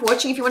thank you everyone for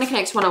watching. If you want to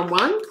connect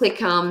one-on-one, click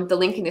the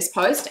link in this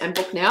post and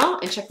book now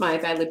and check my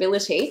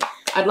availability.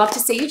 I'd love to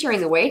see you during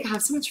the week. I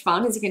have so much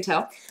fun, as you can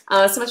tell.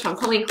 So much fun.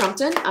 Colleen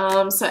Crumpton,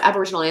 so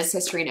Aboriginal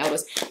Ancestry and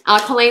Elders.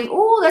 Colleen,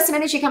 oh, there's some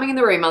energy coming in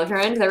the room, my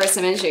friend. There is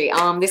some energy.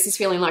 This is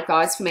feeling like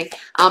guides for me.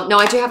 No,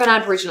 I do have an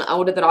Aboriginal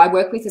elder that I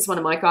work with as one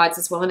of my guides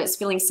as well, and it's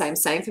feeling same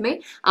for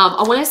me.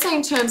 I want to say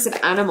in terms of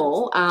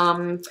animal,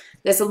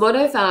 there's a lot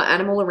of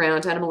animal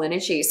around, animal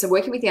energy. So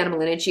working with the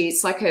animal energy,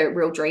 it's like a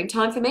real dream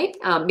time for me.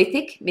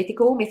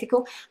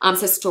 Mythical.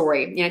 So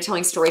story, you know,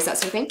 telling stories, that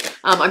sort of thing.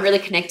 I'm really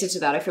connected to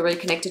that. I feel really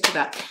connected to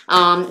that.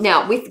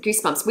 Now with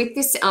goosebumps, with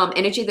this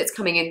energy that's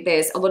coming in,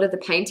 there's a lot of the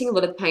painting,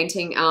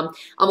 I'm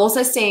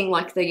also seeing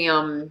like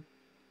the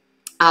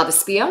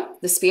spear,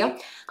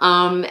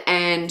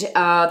 and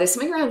there's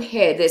something around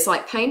head. There's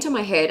like paint on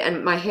my head,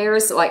 and my hair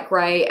is like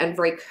grey and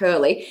very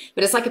curly,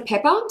 but it's like a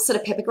pepper, sort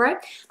of pepper grey.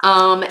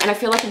 And I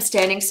feel like I'm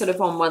standing sort of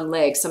on one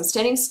leg. So I'm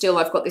standing still.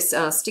 I've got this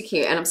stick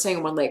here, and I'm standing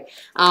on one leg.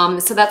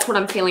 So that's what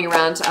I'm feeling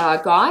around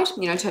guide,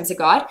 you know, in terms of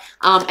guide.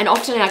 And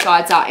often our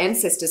guides are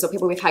ancestors or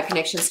people we've had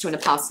connections to in a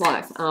past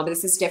life. But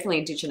this is definitely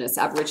Indigenous,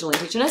 Aboriginal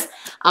Indigenous.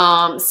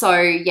 So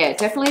yeah,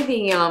 definitely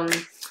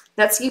the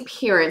that's the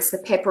appearance, the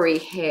peppery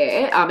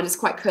hair, and it's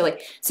quite curly.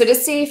 So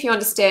just see if you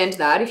understand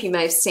that, if you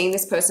may have seen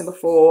this person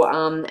before,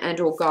 and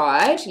or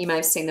guide, you may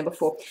have seen them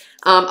before.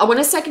 I want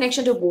to say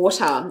connection to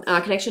water,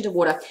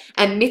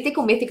 and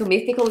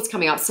mythical is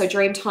coming up. So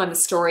dream time, the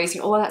stories,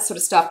 and all of that sort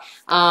of stuff.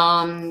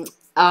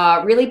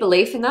 really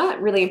belief in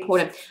that, really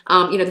important.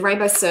 You know, the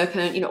rainbow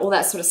serpent, you know, all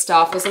that sort of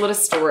stuff. There's a lot of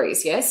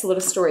stories, yes, a lot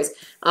of stories.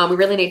 We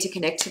really need to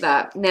connect to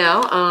that.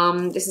 Now,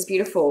 this is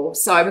beautiful.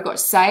 So we've got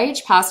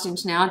sage, past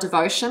into now,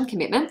 devotion,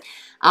 commitment.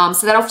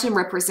 So that often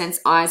represents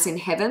eyes in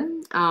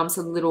heaven.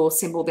 So the little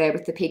symbol there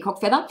with the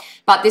peacock feather.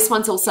 But this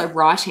one's also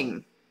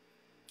writing.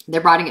 They're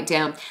writing it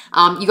down.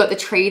 You got the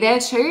tree there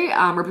too,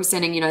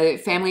 representing, you know,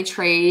 family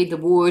tree, the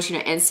wood, you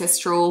know,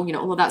 ancestral, you know,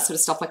 all of that sort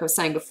of stuff like I was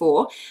saying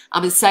before.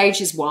 The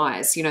sage is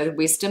wise, you know, the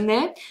wisdom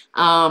there.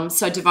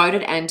 So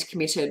devoted and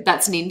committed.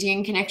 That's an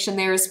Indian connection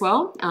there as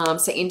well.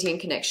 So Indian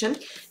connection.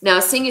 Now,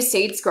 seeing your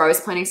seeds grow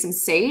is planting some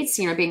seeds,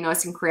 you know, being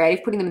nice and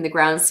creative, putting them in the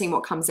ground, seeing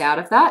what comes out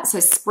of that. So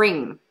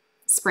spring.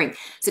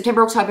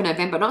 September, October,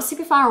 November, not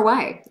super far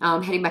away,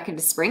 heading back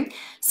into spring.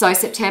 So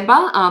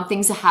September,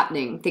 things are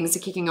happening, things are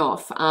kicking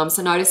off.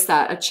 So notice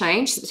that a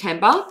change,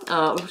 September,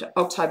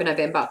 October,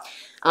 November.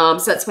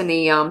 So that's when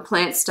the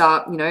plants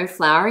start, you know,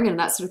 flowering and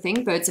that sort of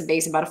thing. Birds and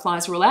bees and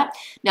butterflies are all out.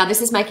 Now,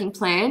 this is making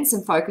plans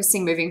and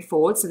focusing, moving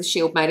forward. So the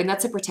shield maiden,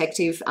 that's a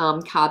protective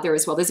card there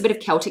as well. There's a bit of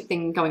Celtic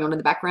thing going on in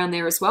the background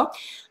there as well.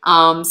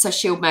 So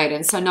shield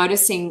maiden. So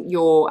noticing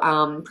your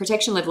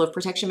protection level of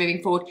protection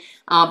moving forward,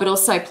 but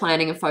also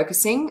planning and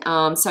focusing.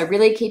 So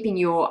really keeping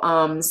your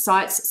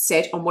sights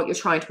set on what you're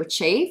trying to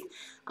achieve.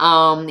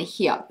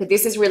 Here, but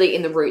this is really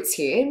in the roots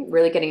here,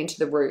 really getting into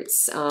the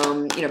roots,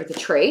 you know, with the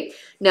tree.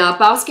 Now,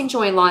 bask in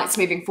joy and lights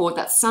moving forward,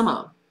 that's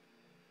summer.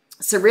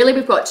 So really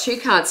we've got two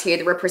cards here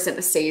that represent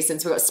the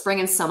seasons. We've got spring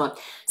and summer.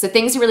 So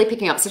things are really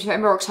picking up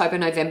September, October,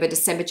 November,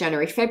 December,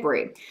 January,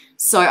 February.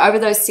 So over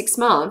those 6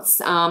 months,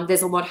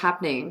 there's a lot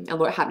happening,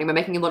 We're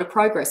making a lot of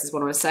progress is what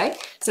I want to say.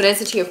 So in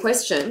answer to your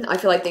question, I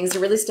feel like things are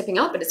really stepping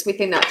up, but it's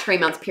within that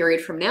 3-month period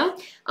from now.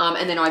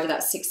 And then over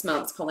that 6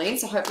 months, Colleen.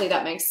 So hopefully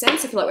that makes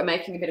sense. I feel like we're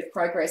making a bit of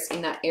progress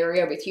in that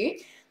area with you.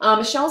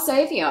 Michelle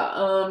Xavier.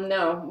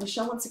 No,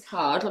 Michelle wants a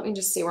card. Let me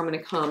just see where I'm going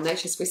to come.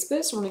 Nature's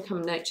Whispers. I'm going to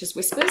come Nature's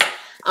Whispers.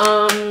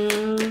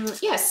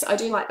 Yes, I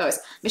do like those.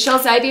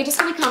 Michelle Xavier, just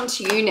going to come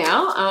to you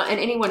now, and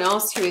anyone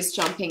else who is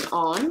jumping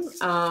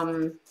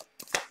on.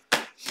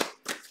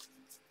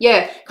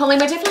 Yeah, Colleen,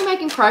 we're definitely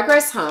making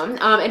progress, hon.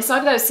 And it's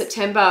over those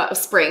September,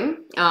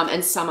 spring,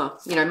 and summer,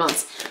 you know,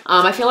 months.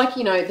 I feel like,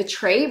 you know, the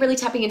tree, really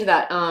tapping into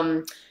that,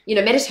 you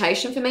know,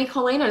 meditation for me,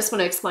 Colleen. I just want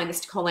to explain this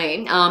to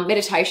Colleen.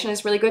 Meditation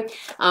is really good.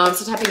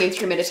 So tapping in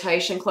through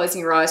meditation,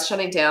 closing your eyes,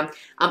 shutting down,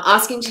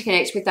 asking to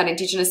connect with that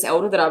Indigenous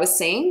elder that I was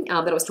seeing,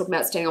 that I was talking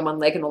about standing on one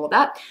leg and all of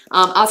that.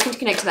 Asking to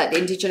connect to that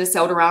Indigenous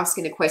elder,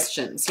 asking the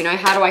questions, you know,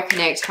 how do I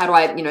connect? How do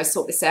I, you know,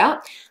 sort this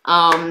out?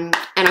 And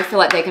I feel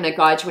like they're going to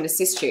guide you and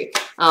assist you.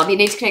 You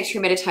need to connect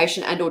through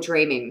meditation and or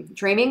dreaming.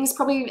 Dreaming is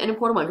probably an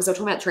important one because I'm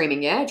talking about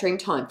dreaming, yeah? Dream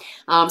time.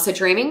 So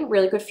dreaming,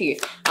 really good for you.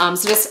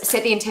 So just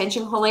set the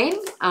intention, Colleen,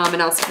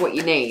 and ask what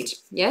you need,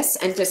 yes?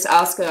 And just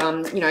ask,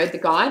 you know, the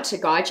guide to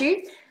guide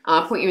you,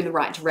 point you in the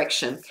right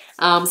direction.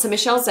 So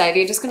Michelle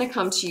Xavier, just going to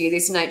come to you.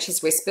 These are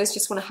Nature's Whispers.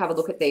 Just want to have a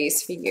look at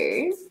these for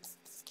you.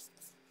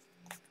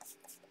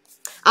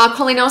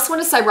 Colleen, I also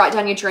want to say write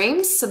down your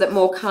dreams so that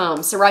more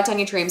come. So write down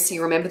your dreams so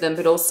you remember them,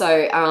 but also,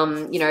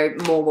 you know,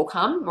 more will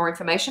come, more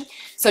information.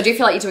 So I do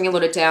feel like you're doing a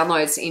lot of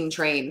downloads in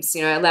dreams,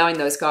 you know, allowing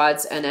those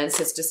guides and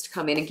ancestors to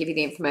come in and give you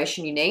the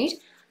information you need.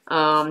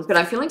 But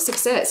I'm feeling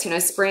success, you know,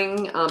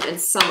 spring and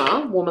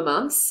summer, warmer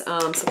months,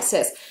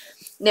 success.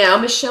 Now,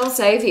 Michelle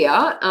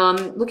Xavier,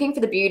 looking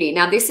for the beauty.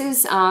 Now, this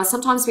is,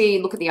 sometimes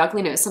we look at the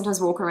ugliness. Sometimes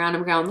we walk around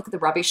and we're going, look at the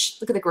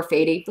rubbish, look at the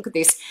graffiti, look at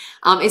this.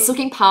 It's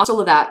looking past all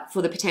of that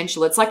for the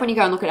potential. It's like when you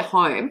go and look at a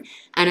home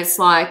and it's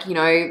like, you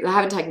know, they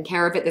haven't taken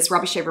care of it. There's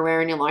rubbish everywhere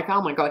and you're like,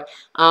 oh my God,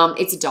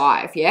 it's a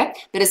dive, yeah?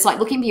 But it's like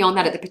looking beyond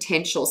that at the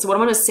potential. So what I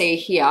want to see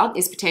here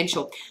is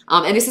potential.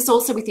 And this is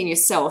also within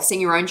yourself,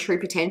 seeing your own true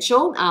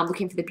potential,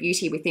 looking for the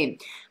beauty within.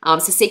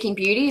 So seeking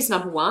beauty is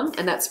number one,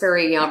 and that's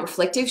very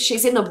reflective.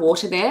 She's in the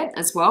water there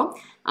as well.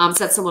 So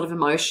that's a lot of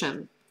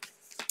emotion.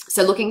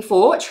 So looking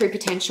for true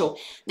potential.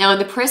 Now in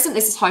the present,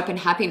 this is hope and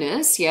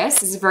happiness. Yes,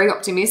 this is very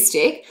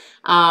optimistic.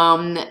 8,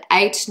 9,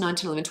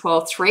 10, 11,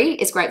 12, 3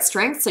 is great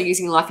strength. So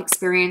using life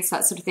experience,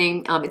 that sort of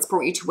thing, it's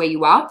brought you to where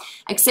you are.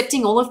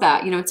 Accepting all of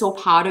that, you know, it's all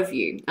part of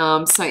you.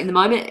 So in the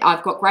moment,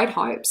 I've got great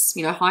hopes,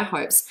 you know, high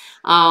hopes.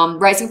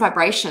 Raising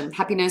vibration,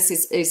 happiness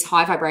is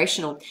high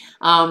vibrational.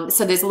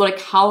 So there's a lot of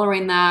color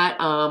in that.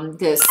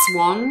 The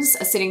swans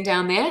are sitting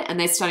down there and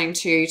they're starting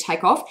to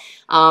take off.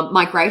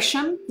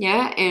 Migration,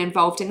 yeah,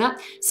 involved in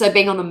that. So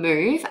being on the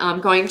move,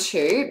 going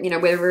to, you know,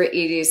 whether it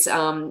is,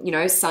 you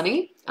know,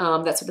 sunny,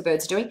 that's what the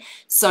birds are doing.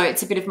 So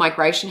it's a bit of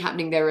migration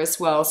happening there as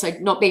well. So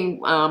not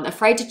being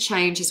afraid to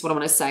change is what I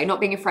want to say. Not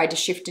being afraid to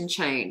shift and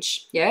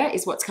change, yeah,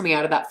 is what's coming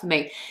out of that for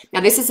me. Now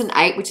this is an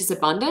 8, which is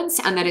abundance,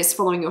 and that is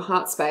following your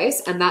heart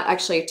space, and that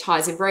actually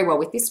ties in very well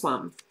with this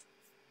one,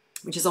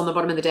 which is on the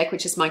bottom of the deck,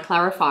 which is my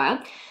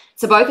clarifier.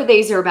 So both of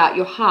these are about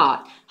your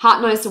heart.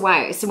 Heart knows the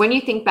way. So when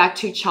you think back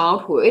to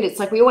childhood, it's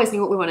like we always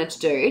knew what we wanted to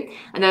do.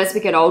 And then as we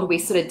get older, we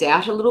sort of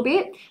doubt a little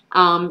bit.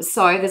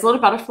 So there's a lot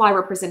of butterfly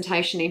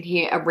representation in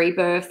here, a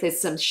rebirth.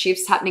 There's some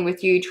shifts happening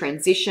with you,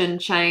 transition,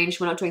 change.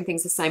 We're not doing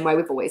things the same way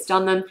we've always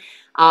done them.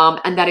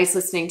 and that is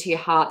listening to your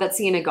heart. That's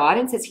the inner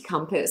guidance. It's your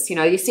compass. You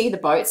know, you see the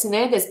boats in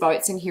there. There's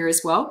boats in here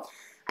as well.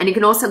 And you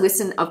can also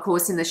listen, of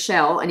course, in the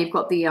shell, and you've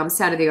got the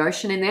sound of the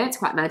ocean in there. It's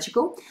quite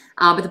magical,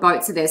 but the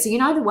boats are there. So you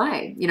know the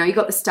way. You know, you've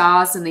got the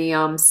stars and the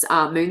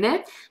moon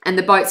there, and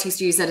the boats used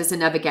to use that as a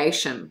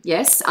navigation.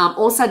 Yes.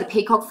 Also, the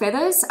peacock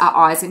feathers are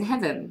eyes in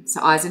heaven.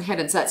 So eyes in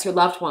heaven. So that's your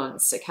loved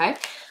ones, okay?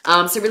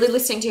 So really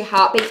listening to your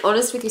heart, being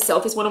honest with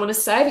yourself is what I want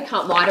to say. We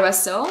can't lie to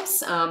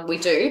ourselves. We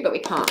do, but we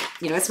can't.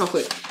 You know, it's not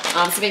good.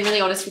 So being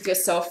really honest with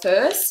yourself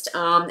first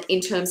in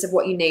terms of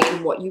what you need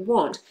and what you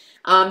want.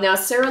 Now,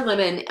 Sarah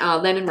Lennon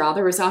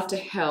is after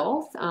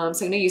health. So I'm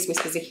going to use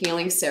Whispers of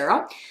Healing,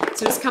 Sarah.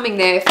 So just coming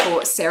there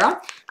for Sarah.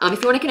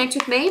 If you want to connect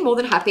with me, more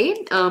than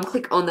happy.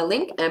 Click on the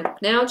link and book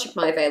now. Check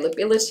my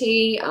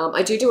availability.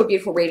 I do a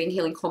beautiful reading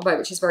healing combo,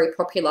 which is very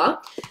popular.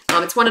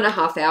 It's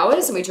 1.5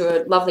 hours, and we do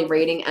a lovely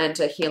reading and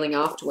a healing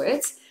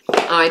afterwards.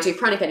 I do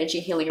pranic energy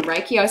healing and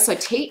Reiki. I also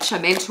teach, I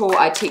mentor,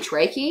 I teach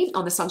Reiki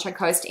on the Sunshine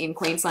Coast in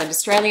Queensland,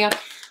 Australia.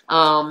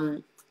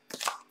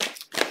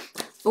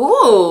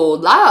 Oh,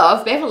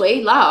 love,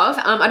 Beverly, love.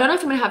 I don't know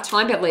if I'm going to have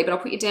time, Beverly, but I'll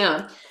put you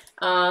down.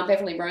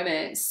 Beverly,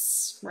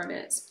 romance.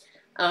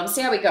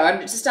 See how we go.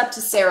 I'm just up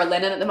to Sarah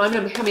Lennon at the moment.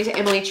 I'm coming to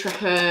Emily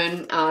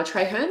Traherne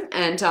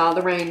and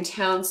Lorraine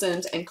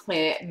Townsend and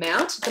Claire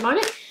Mount at the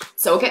moment.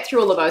 So we'll get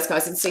through all of those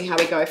guys and see how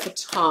we go for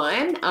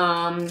time.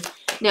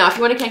 Now, if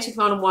you want to connect with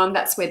one-on-one,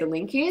 that's where the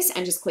link is,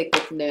 and just click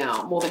book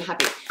now. More than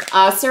happy.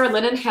 Sarah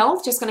Lennon,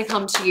 health, just going to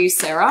come to you,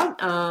 Sarah,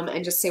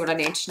 and just see what I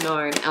need to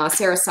know.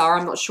 Sarah,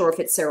 I'm not sure if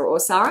it's Sarah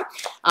or Sarah.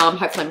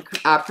 Hopefully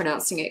I'm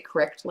pronouncing it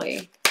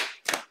correctly.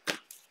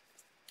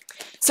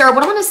 Sarah,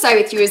 what I want to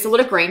say with you is a lot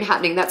of green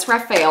happening. That's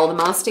Raphael, the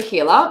master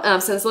healer.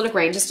 So there's a lot of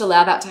green. Just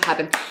allow that to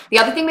happen. The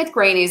other thing with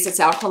green is it's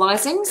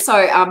alkalizing.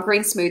 So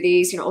green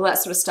smoothies, you know, all that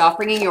sort of stuff.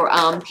 Bringing your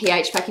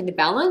pH back into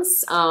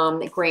balance.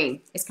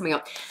 Green is coming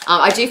up.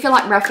 I do feel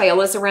like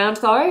Raphael is around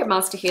though,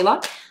 master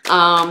healer.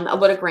 A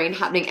lot of green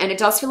happening, and it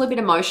does feel a bit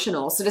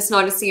emotional. So just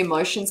notice the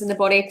emotions in the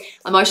body.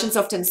 Emotions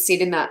often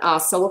sit in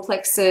that solar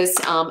plexus,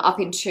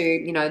 up into,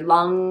 you know,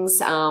 lungs,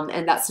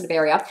 and that sort of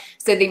area.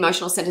 So the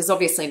emotional center is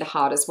obviously in the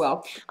heart as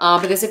well.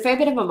 But there's a fair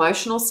bit of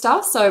emotional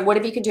stuff. So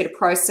whatever you can do to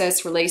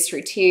process, release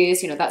through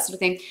tears, you know, that sort of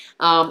thing.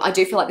 I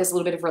do feel like there's a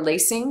little bit of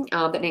releasing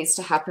that needs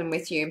to happen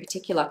with you in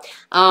particular.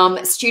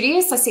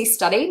 Studious, I see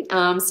study.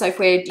 So if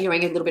we're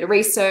doing a little bit of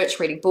research,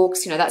 reading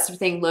books, you know, that sort of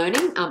thing,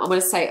 learning, I'm going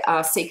to say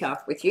seeker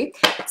with you.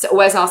 So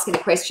always asking the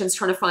questions,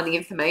 trying to find the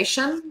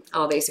information.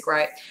 Oh, these are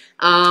great.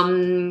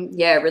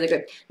 Yeah, really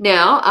good.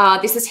 Now,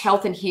 this is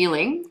health and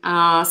healing.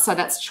 So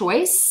that's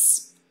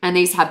choice. And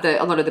these have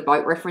a lot of the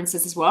boat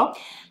references as well.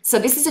 So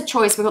this is a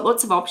choice. We've got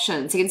lots of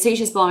options. You can see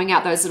she's blowing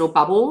out those little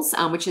bubbles,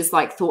 which is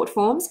like thought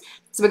forms.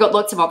 So we've got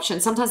lots of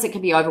options. Sometimes it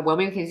can be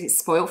overwhelming because it's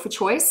spoiled for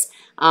choice,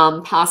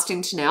 past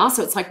into now.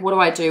 So it's like, what do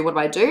I do? What do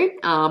I do?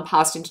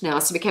 Past into now.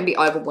 So we can be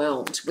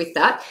overwhelmed with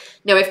that.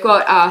 Now we've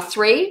got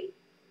 3,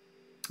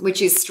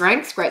 which is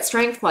strength, great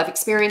strength, life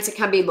experience. It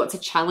can be lots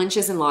of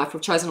challenges in life.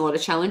 We've chosen a lot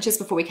of challenges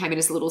before we came in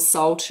as a little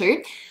soul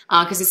too,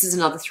 because this is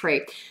another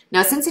 3.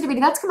 Now,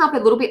 sensitivity, that's come up a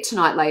little bit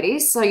tonight,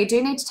 ladies. So you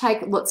do need to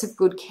take lots of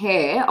good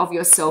care of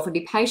yourself and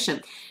be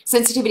patient.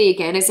 Sensitivity,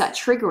 again, is that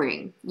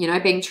triggering, you know,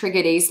 being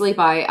triggered easily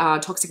by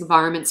toxic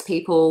environments,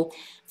 people,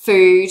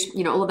 food,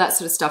 you know, all of that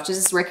sort of stuff.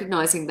 Just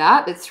recognizing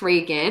that. But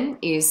 3, again,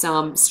 is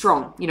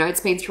strong. You know,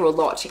 it's been through a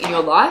lot in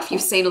your life.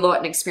 You've seen a lot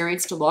and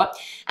experienced a lot,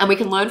 and we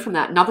can learn from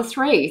that. Another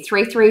 3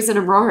 threes in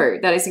a row.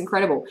 That is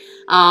incredible.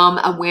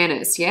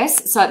 Awareness,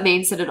 yes. So it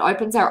means that it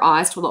opens our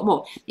eyes to a lot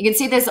more. You can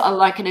see there's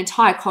like an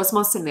entire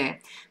cosmos in there.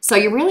 So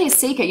you're really a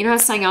seeker. You know, I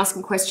was saying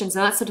asking questions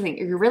and that sort of thing.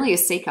 You're really a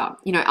seeker.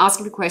 You know,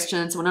 asking for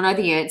questions, want to know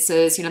the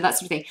answers, you know, that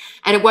sort of thing.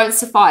 And it won't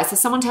suffice. If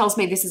someone tells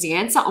me this is the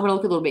answer, I'm going to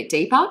look a little bit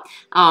deeper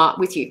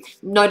with you.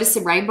 Notice the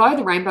rainbow.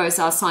 The rainbows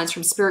are signs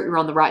from spirit. You're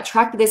on the right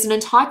track. But there's an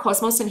entire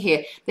cosmos in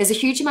here. There's a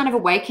huge amount of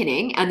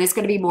awakening, and there's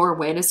going to be more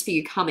awareness for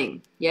you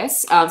coming.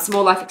 Yes, some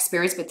more life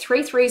experience, but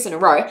 3 threes in a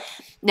row.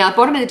 Now,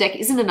 bottom of the deck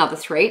isn't another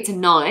 3. It's a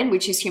 9,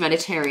 which is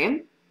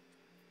humanitarian.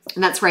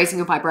 And that's raising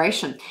your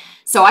vibration.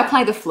 So I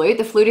play the flute.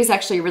 The flute is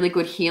actually a really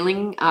good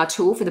healing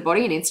tool for the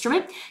body, an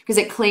instrument, because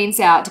it cleans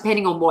out,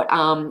 depending on what,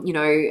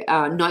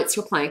 notes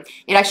you're playing,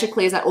 it actually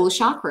clears out all the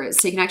chakras.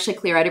 So you can actually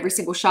clear out every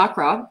single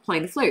chakra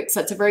playing the flute.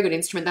 So it's a very good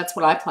instrument. That's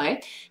what I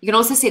play. You can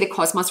also see the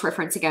cosmos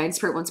reference again.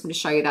 Spirit wants me to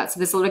show you that. So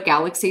there's a lot of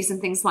galaxies and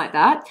things like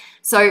that.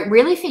 So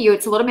really for you,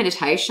 it's a lot of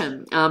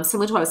meditation.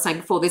 Similar to what I was saying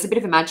before, there's a bit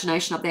of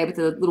imagination up there with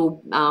the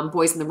little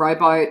boys in the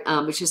rowboat,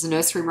 which is a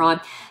nursery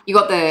rhyme. You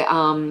got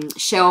the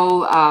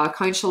shell,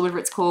 cone shell, whatever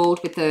it's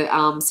called, with the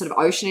sort of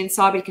ocean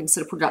inside, but you can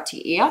sort of put it up to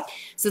your ear.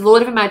 So there's a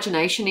lot of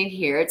imagination in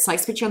here. It's like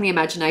switching on the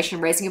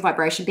imagination, raising your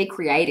vibration, be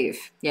creative.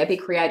 Yeah, be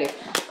creative.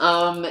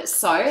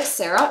 So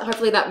Sarah,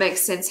 hopefully that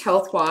makes sense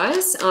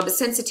health-wise. But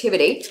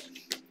sensitivity,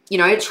 you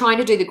know, trying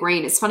to do the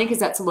green. It's funny because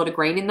that's a lot of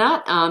green in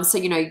that. So,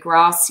 you know,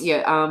 grass,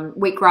 yeah,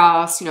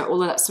 wheatgrass, you know,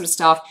 all of that sort of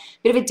stuff.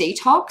 Bit of a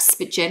detox,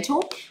 but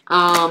gentle.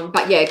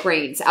 But yeah,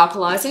 greens,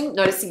 alkalizing,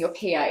 noticing your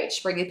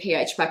pH, bringing the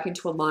pH back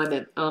into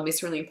alignment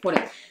is really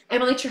important.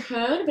 Emily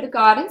Traherne, a bit of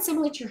guidance.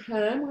 Emily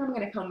Traherne, where am I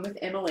going to come with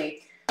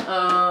Emily?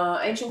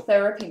 Angel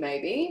therapy,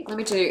 maybe. Let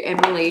me do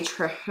Emily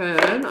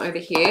Traherne over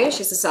here.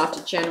 She's just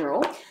after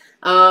general.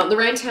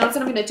 Lorraine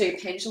Townsend, I'm going to do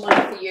pendulum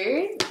for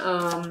you.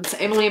 So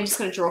Emily, I'm just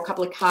going to draw a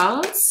couple of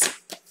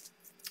cards.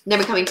 Then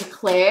we're coming to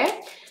Claire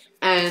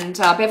and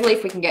Beverly,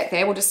 if we can get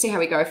there. We'll just see how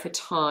we go for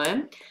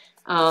time.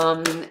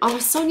 Oh,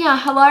 Sonia,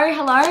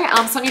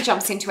 hello. Sonia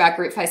jumps into our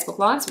group Facebook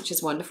Lives, which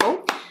is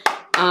wonderful.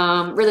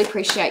 Really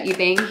appreciate you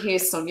being here,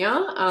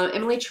 Sonia.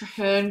 Emily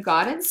Traherne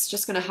guidance.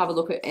 Just going to have a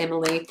look at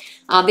Emily.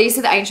 These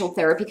are the angel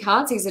therapy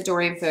cards. These are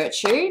Doreen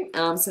Virtue.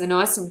 So they're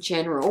nice and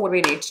general. What do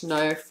we need to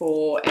know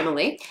for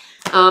Emily?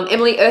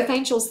 Emily, Earth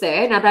Angels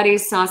there. Now that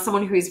is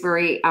someone who is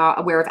very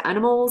aware of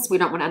animals. We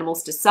don't want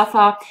animals to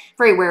suffer.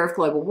 Very aware of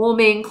global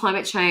warming,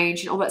 climate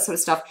change, and all that sort of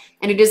stuff.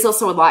 And it is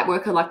also a light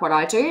worker like what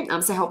I do.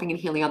 So helping and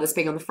healing others,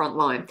 being on the front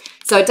line.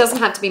 So it doesn't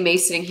have to be me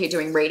sitting here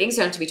doing readings.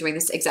 You don't have to be doing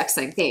this exact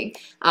same thing.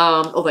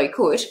 Although you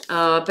could.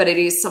 But it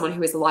is someone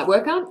who is a light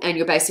worker. And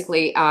you're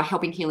basically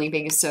helping, healing,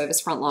 being a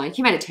service, frontline,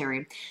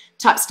 humanitarian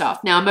type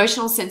stuff. Now,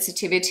 emotional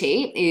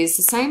sensitivity is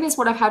the same as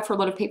what I've had for a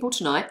lot of people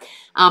tonight,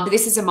 but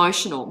this is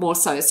emotional more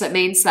so. So it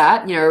means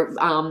that, you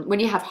know, when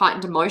you have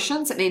heightened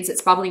emotions, it means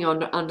it's bubbling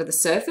on under the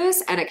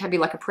surface, and it can be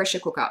like a pressure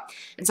cooker.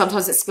 And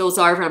sometimes it spills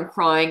over, and I'm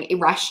crying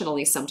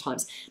irrationally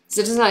sometimes.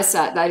 So just notice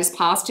that is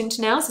past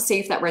into now. So see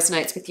if that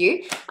resonates with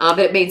you. But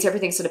it means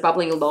everything's sort of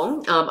bubbling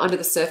along under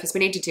the surface. We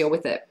need to deal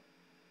with it.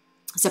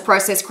 So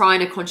process cry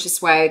in a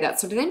conscious way,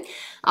 that sort of thing,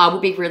 will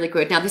be really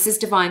good. Now, this is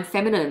divine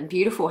feminine,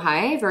 beautiful,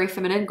 hey? Very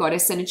feminine,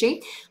 goddess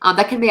energy.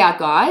 That can be our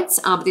guides.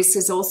 This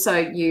is also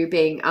you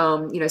being,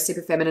 you know,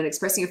 super feminine,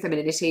 expressing your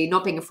femininity,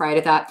 not being afraid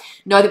of that.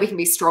 Know that we can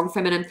be strong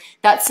feminine.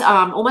 That's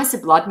almost a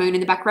blood moon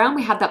in the background.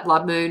 We had that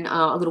blood moon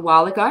a little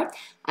while ago.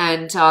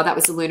 And that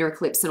was the lunar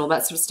eclipse and all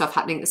that sort of stuff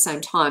happening at the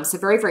same time. So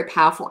very, very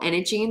powerful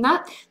energy in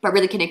that, but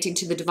really connecting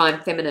to the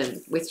divine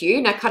feminine with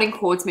you. Now, cutting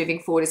cords moving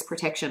forward is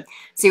protection.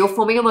 So you're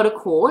forming a lot of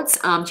cords.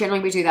 Generally,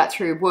 we do that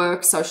through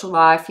work, social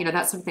life, you know,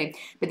 that sort of thing.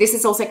 But this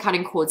is also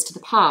cutting cords to the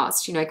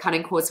past, you know,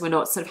 cutting cords we're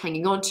not sort of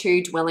hanging on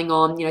to, dwelling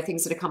on, you know,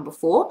 things that have come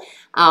before.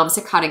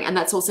 So cutting, and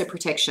that's also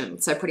protection.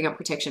 So putting up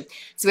protection.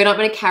 So we're not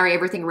going to carry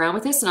everything around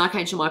with us. And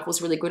Archangel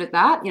Michael's really good at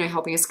that, you know,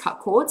 helping us cut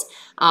cords.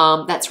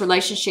 That's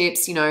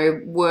relationships, you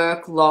know,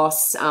 work,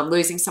 loss,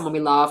 losing someone we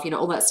love, you know,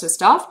 all that sort of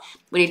stuff.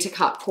 We need to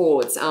cut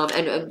cords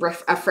and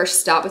a fresh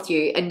start with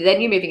you. And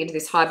then you're moving into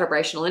this high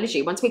vibrational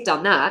energy. Once we've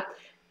done that,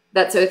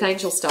 that's Earth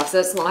Angel stuff.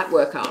 So that's Light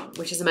Worker,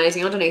 which is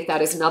amazing. Underneath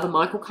that is another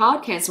Michael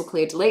card. Cancel,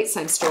 clear, delete.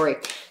 Same story.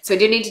 So we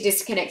do need to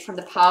disconnect from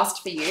the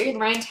past for you.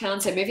 Lorraine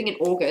Townsend, moving in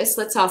August.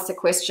 Let's ask the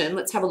question.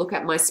 Let's have a look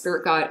at my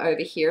spirit guide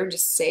over here and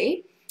just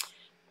see.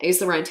 Is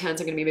Lorraine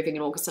Townsend going to be moving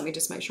in August? Let me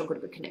just make sure I've got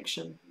a good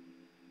connection.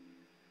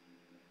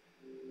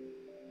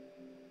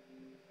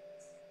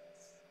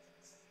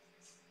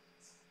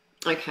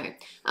 Okay.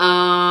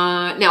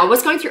 Now I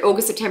was going through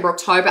August, September,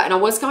 October, and I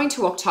was going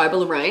to October,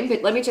 Lorraine,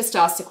 but let me just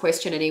ask the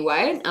question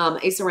anyway.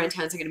 Is Lorraine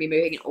Townsend going to be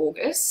moving in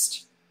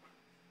August?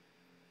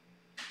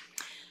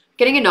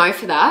 Getting a no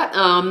for that.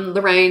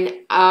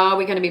 Lorraine, are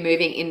we going to be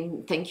moving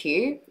in? Thank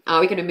you.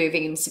 Are we going to be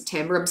moving in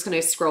September? I'm just going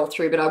to scroll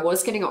through, but I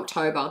was getting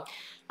October.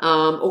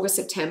 August,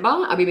 September.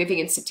 Are we moving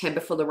in September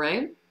for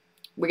Lorraine?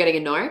 We're getting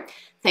a no.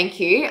 Thank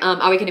you.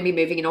 Are we going to be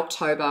moving in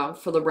October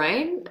for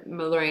Lorraine?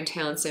 Lorraine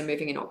Townsend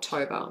moving in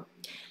October.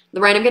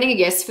 Lorraine, I'm getting a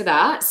yes for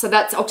that. So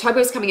that's October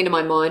is coming into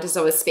my mind as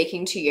I was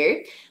speaking to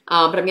you,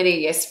 but I'm getting a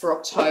yes for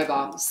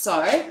October. So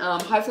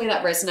hopefully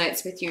that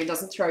resonates with you and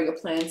doesn't throw your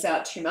plans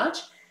out too much.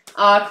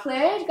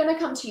 Claire, I'm going to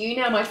come to you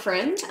now, my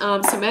friend.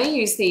 So may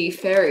use the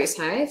fairies,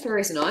 hey?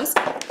 Fairies are nice.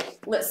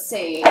 Let's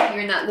see.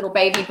 You're in that little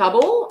baby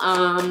bubble.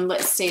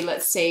 Let's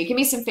see. Give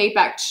me some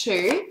feedback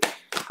too.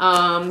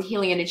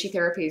 Healing energy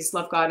therapies,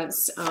 love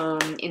guidance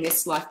in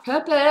this life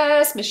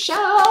purpose.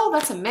 Michelle,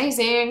 that's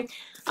amazing.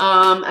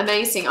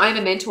 Amazing. I am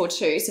a mentor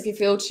too, so if you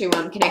feel to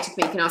connect with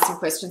me, you can ask some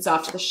questions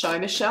after the show,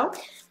 Michelle.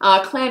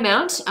 Claire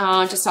Mount,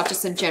 just after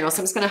some general.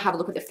 So I'm just going to have a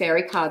look at the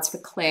fairy cards for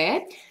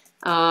Claire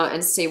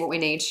and see what we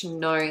need to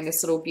know in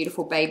this little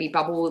beautiful baby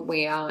bubble that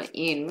we are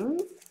in.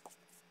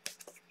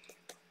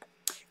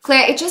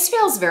 Claire, it just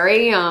feels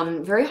very,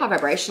 very high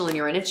vibrational in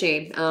your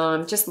energy.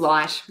 Just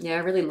light. Yeah,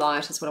 really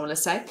light is what I want to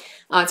say.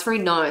 It's very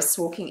nice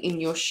walking in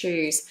your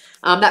shoes.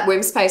 That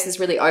womb space has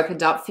really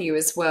opened up for you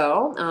as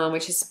well,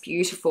 which is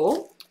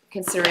beautiful.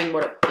 considering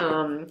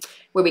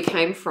where we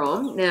came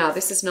from. Now,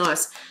 this is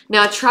nice.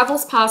 Now,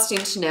 travel's passed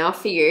into now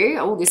for you.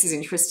 Oh, this is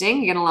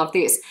interesting. You're going to love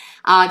this.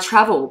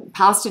 Travel,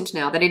 past into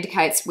now. That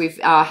indicates we've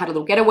had a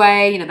little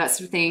getaway, you know, that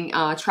sort of thing.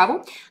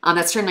 Travel.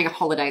 That's generally a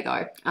holiday,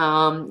 though.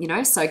 You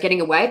know, so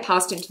getting away,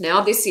 past into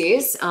now. This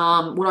is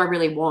what I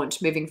really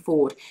want moving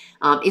forward.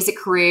 Is it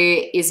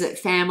career? Is it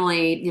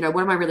family? You know,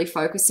 what am I really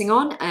focusing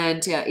on?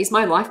 And is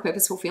my life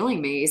purpose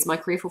fulfilling me? Is my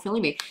career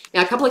fulfilling me?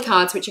 Now, a couple of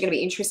cards which are going to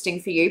be interesting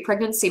for you.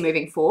 Pregnancy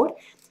moving forward.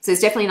 So there's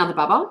definitely another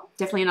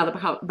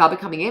bubba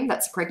coming in.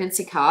 That's a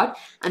pregnancy card.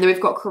 And then we've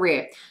got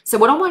career. So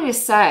what I want to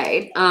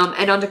say,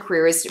 and under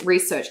career is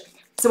research.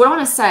 So what I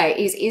want to say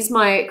is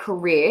my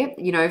career,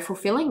 you know,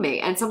 fulfilling me?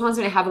 And sometimes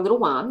when I have a little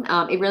one,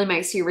 it really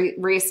makes you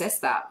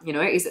reassess that, you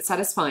know, is it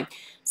satisfying?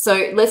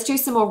 So let's do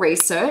some more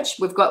research.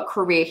 We've got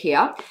career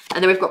here,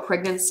 and then we've got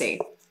pregnancy.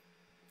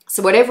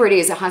 So whatever it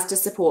is, it has to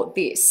support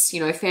this, you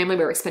know, family,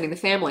 we're expanding the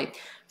family.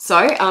 So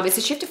it's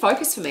a shift of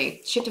focus for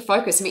me. Shift of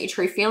focus. Meet your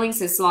true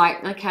feelings is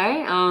like,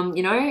 okay,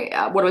 you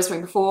know, what I was doing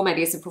before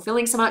maybe isn't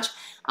fulfilling so much.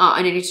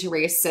 I needed to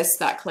reassess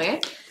that, Claire.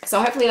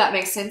 So hopefully that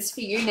makes sense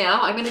for you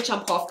now. I'm going to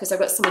jump off because I've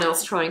got someone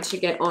else trying to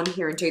get on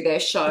here and do their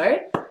show.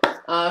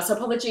 So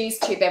apologies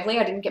to Beverly.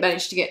 I didn't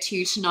manage to get to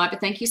you tonight, but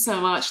thank you so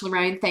much,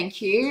 Lorraine.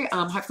 Thank you.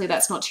 Hopefully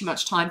that's not too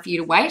much time for you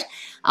to wait.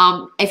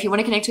 If you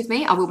want to connect with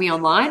me, I will be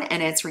online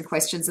and answering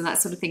questions and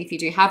that sort of thing if you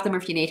do have them, or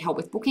if you need help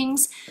with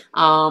bookings.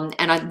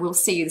 And I will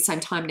see you the same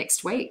time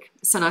next week.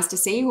 So nice to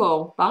see you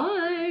all.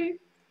 Bye.